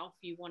shelf.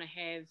 You want to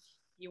have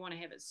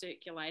it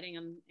circulating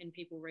and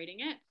people reading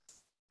it.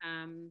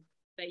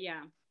 But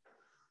yeah.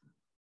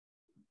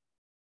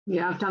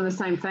 Yeah, I've done the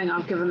same thing.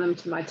 I've given them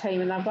to my team,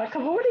 and they're like,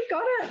 I've already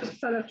got it.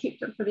 So they've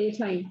kept it for their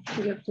team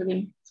to give to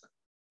them.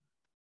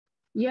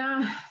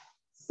 Yeah.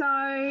 So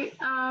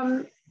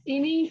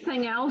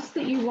anything else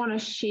that you want to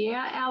share,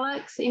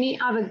 Alex? Any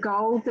other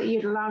goals that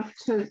you'd love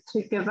to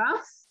give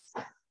us?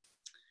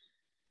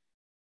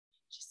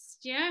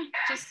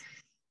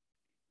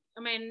 I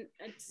mean,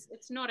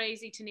 it's not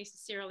easy to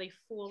necessarily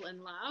fall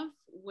in love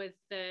with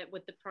the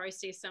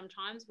process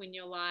sometimes, when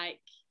you're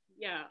like,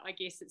 yeah, I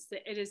guess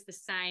it is the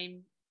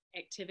same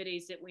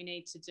activities that we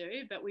need to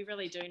do, but we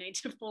really do need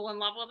to fall in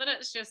love with it.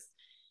 It's just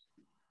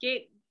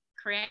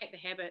create the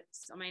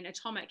habits. I mean,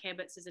 Atomic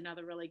Habits is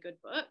another really good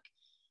book,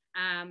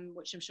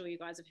 which I'm sure you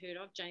guys have heard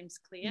of, James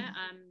Clear.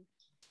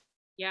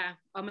 Yeah,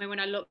 I mean, when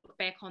I look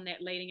back on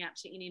that leading up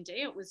to NMD,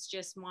 it was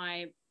just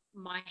my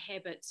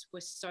habits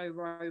were so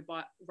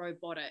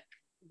robotic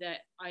that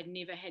I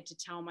never had to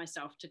tell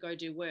myself to go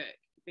do work,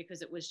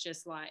 because it was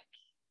just like,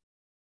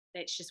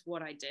 that's just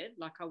what I did.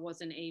 Like, I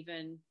wasn't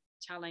even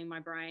telling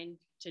my brain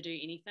to do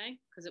anything,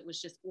 because it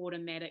was just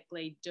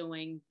automatically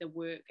doing the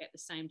work at the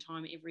same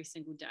time every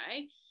single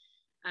day.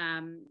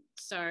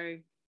 So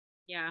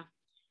yeah,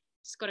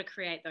 just got to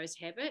create those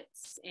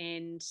habits.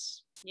 And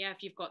yeah,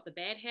 if you've got the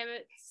bad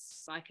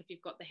habits, like if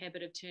you've got the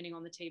habit of turning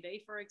on the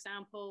TV, for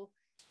example,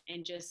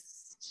 and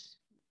just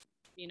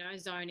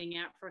zoning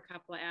out for a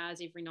couple of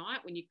hours every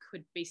night, when you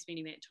could be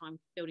spending that time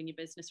building your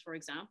business, for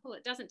example,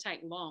 it doesn't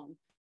take long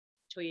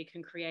till you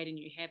can create a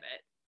new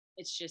habit.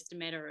 It's just a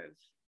matter of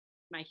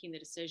making the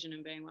decision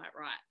and being like,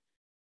 right,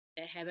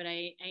 that habit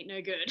ain't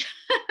no good.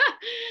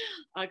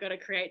 I got to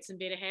create some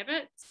better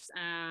habits.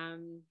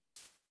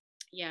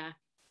 Yeah.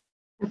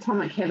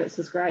 Atomic Habits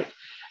is great.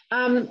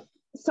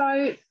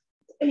 So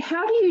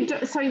how do you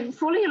do, so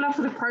falling in love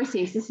with the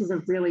process, this is a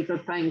really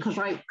good thing, because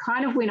I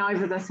kind of went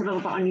over this a little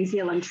bit on New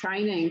Zealand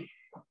training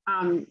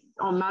on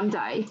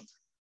Monday,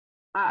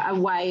 a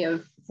way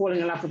of falling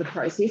in love with the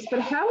process.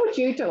 But how would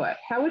you do it?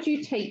 How would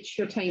you teach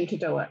your team to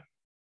do it?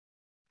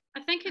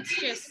 I think it's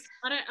just,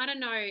 I don't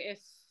know if,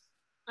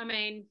 I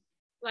mean,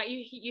 like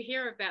you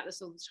hear about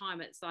this all the time.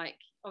 It's like,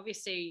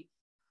 obviously,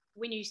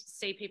 when you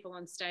see people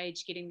on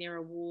stage getting their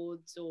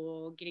awards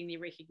or getting their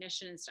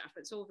recognition and stuff,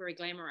 it's all very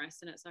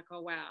glamorous, and it's like,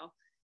 oh, wow.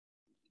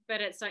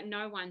 But it's like,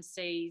 no one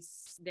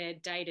sees their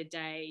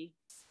day-to-day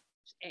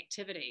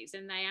activities,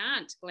 and they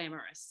aren't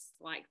glamorous.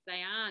 Like,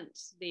 they aren't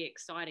the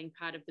exciting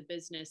part of the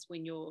business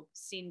when you're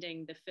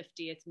sending the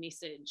 50th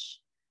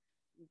message,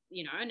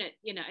 and it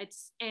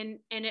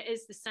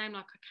is the same.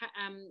 Like,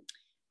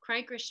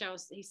 Craig Groeschel,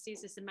 he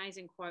says this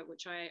amazing quote,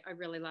 which I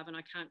really love, and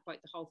I can't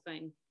quote the whole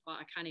thing. Well,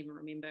 I can't even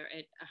remember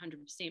it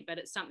 100%, but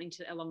it's something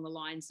along the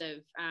lines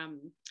of,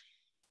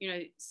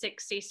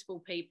 successful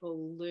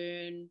people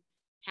learn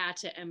how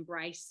to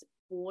embrace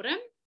boredom,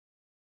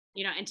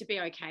 and to be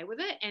okay with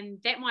it.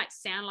 And that might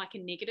sound like a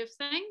negative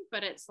thing,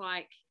 but it's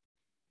like,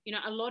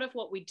 a lot of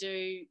what we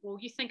do, well,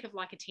 you think of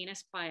like a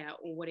tennis player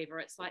or whatever,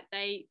 it's like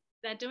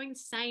they're doing the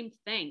same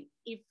thing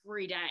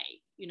every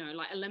day,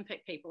 like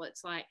Olympic people,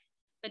 it's like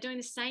they're doing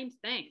the same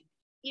thing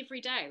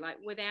every day, like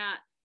without,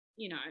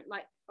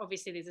 like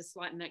obviously there's a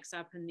slight mix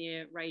up in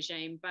their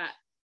regime, but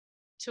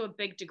to a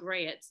big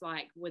degree, it's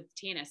like with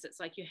tennis, it's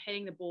like you're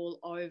hitting the ball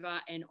over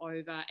and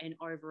over and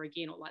over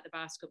again, or like the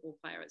basketball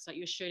player, it's like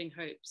you're shooting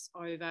hoops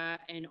over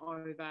and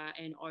over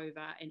and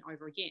over and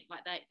over again.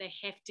 Like they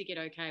have to get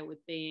okay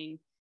with being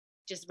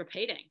just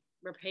repeating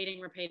and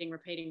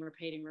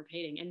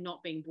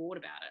not being bored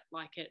about it.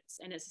 Like it's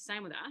the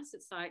same with us.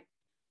 It's like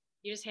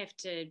you have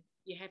to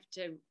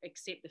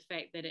accept the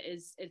fact that it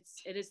is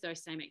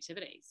those same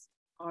activities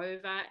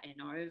over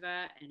and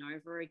over and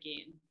over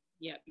again.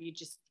 Yep, you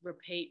just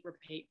repeat.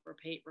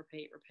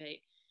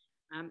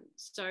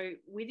 So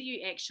whether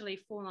you actually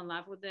fall in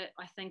love with it,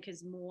 I think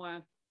it's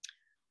more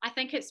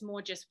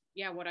just,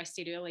 what I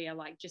said earlier,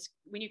 like just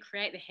when you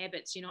create the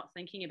habits, you're not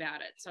thinking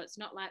about it. So it's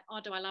not like, oh,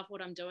 do I love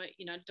what I'm doing?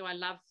 Do I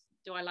love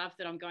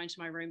that I'm going to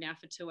my room now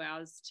for 2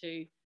 hours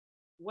to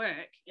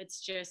work?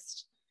 It's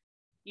just,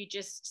 you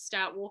just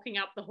start walking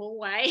up the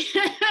hallway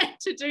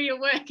to do your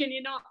work, and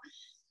you're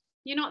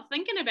not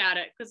thinking about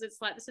it, because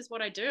it's like, this is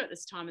what I do at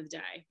this time of the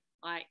day.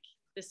 Like,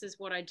 this is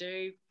what I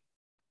do,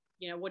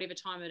 whatever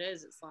time it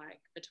is. It's like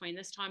between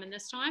this time and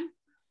this time,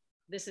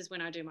 this is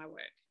when I do my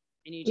work,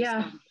 and you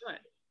just do it.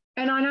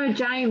 And I know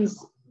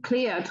James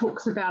Clear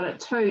talks about it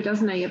too,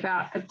 doesn't he?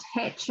 About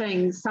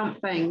attaching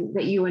something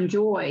that you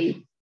enjoy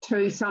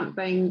to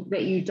something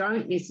that you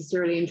don't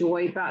necessarily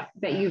enjoy, but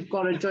that you've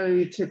got to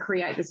do to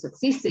create the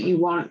success that you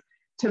want.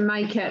 to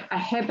make it a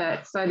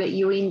habit so that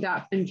you end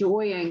up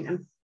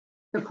enjoying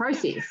the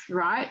process,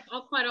 right?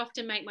 I'll quite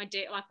often make my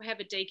like I have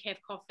a decaf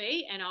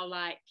coffee, and I'll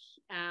like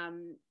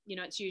you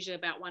know, it's usually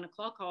about 1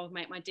 o'clock. I'll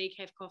make my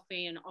decaf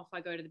coffee and off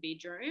I go to the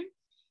bedroom.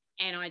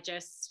 And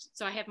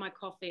so I have my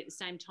coffee at the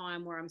same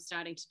time where I'm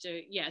starting to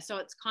do, so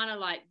it's kind of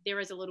like there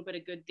is a little bit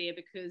of good there,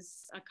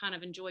 because I kind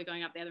of enjoy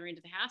going up the other end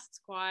of the house. It's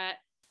quiet,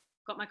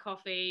 got my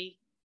coffee,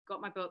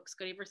 got my books,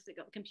 got everything,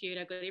 got the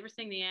computer, got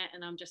everything there,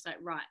 and I'm just like,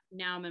 right,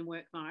 now I'm in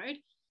work mode.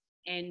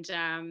 And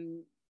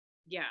then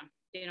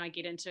I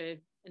get into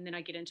it, but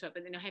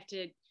then I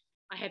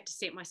have to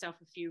set myself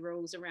a few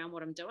rules around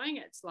what I'm doing.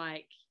 It's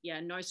like,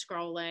 no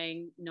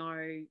scrolling,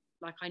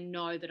 like I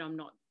know that I'm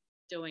not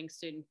doing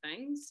certain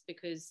things,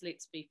 because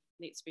let's be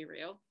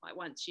real, like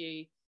once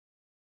you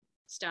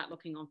start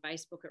looking on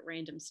Facebook at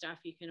random stuff,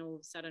 you can all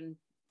of a sudden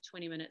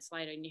 20 minutes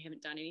later and you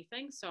haven't done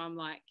anything. So I'm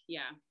like,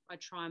 I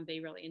try and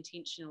be really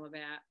intentional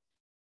about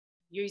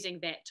using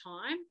that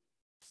time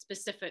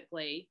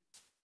specifically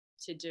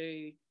to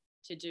do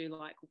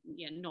like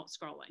not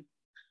scrolling.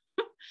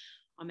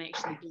 I'm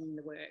actually doing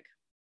the work.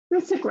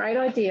 That's a great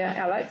idea,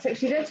 Alex.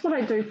 Actually, that's what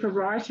I do for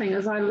writing,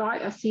 is I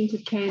light a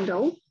scented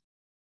candle,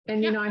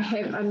 and then I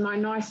have my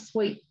nice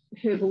sweet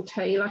herbal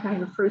tea, like I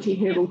have a fruity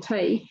herbal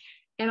tea,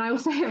 and I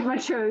also have my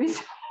chews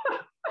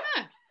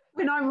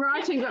when I'm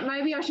writing. But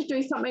maybe I should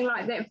do something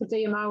like that for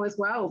DMO as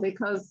well,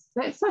 because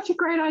that's such a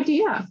great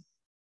idea.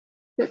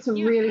 That's a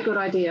really good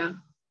idea.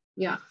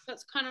 Yeah. So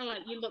it's kind of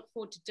like you look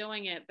forward to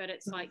doing it, but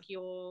it's like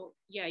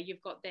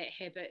you've got that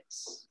habit.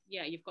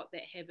 Yeah, you've got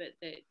that habit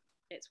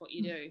that's what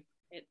you do.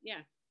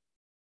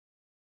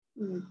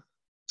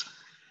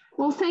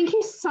 Well, thank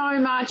you so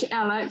much,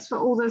 Alex, for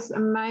all this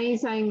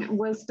amazing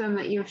wisdom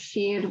that you've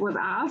shared with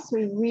us.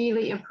 We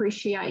really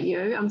appreciate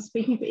you. I'm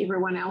speaking for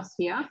everyone else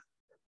here,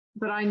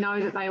 but I know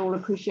that they all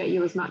appreciate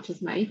you as much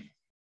as me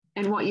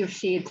and what you've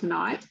shared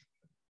tonight.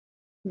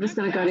 I'm just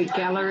going to go to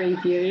gallery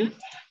view.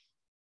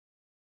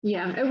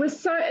 Yeah,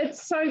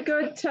 it's so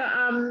good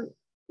to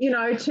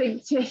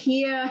to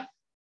hear,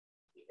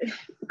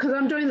 because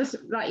I'm doing this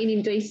like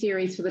NMD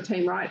series for the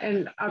team, right?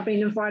 And I've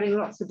been inviting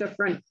lots of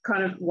different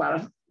kind of,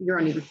 well, you're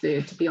only the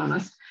third, to be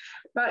honest,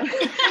 but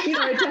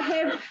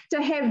to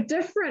have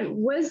different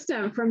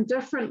wisdom from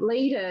different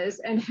leaders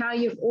and how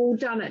you've all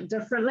done it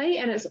differently,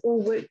 and it's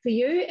all worked for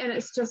you, and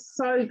it's just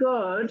so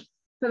good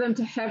for them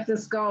to have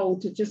this goal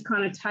to just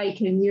kind of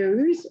take and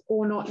use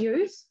or not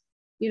use,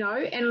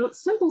 and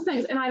simple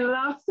things. And I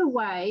love the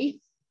way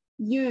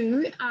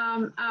you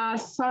are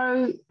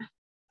so,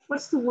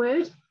 what's the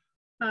word?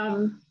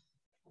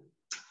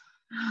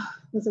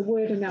 There's a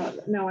word, and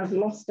now I've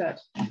lost it.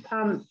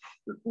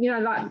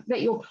 Like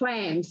that you're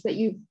planned, that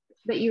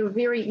you're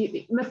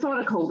very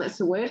methodical. That's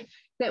the word.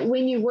 That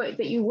when you work,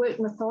 that you work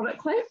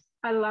methodically.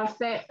 I love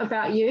that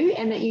about you,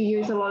 and that you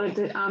use a lot of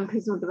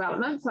personal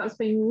development. So it's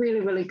been really,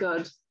 really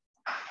good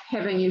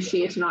having you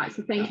share tonight.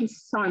 So thank you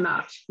so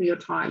much for your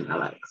time,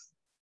 Alex.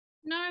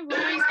 No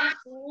worries at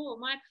all.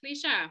 My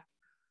pleasure.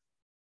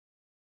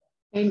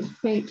 And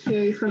thank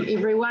you from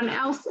everyone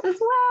else as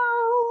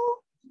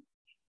well.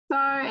 So,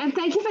 and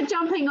thank you for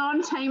jumping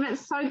on, team.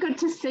 It's so good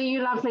to see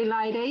you, lovely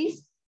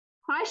ladies.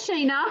 Hi,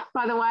 Sheena,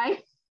 by the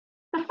way.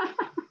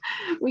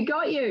 We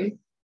got you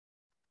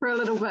for a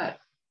little bit.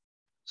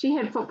 She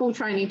had football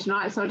training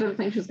tonight, so I didn't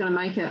think she was going to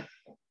make it.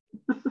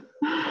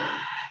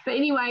 But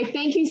anyway,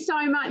 thank you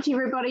so much,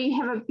 everybody.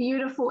 Have a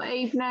beautiful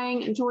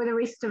evening. Enjoy the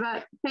rest of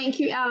it. Thank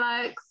you,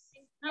 Alex.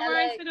 No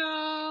worries at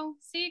all.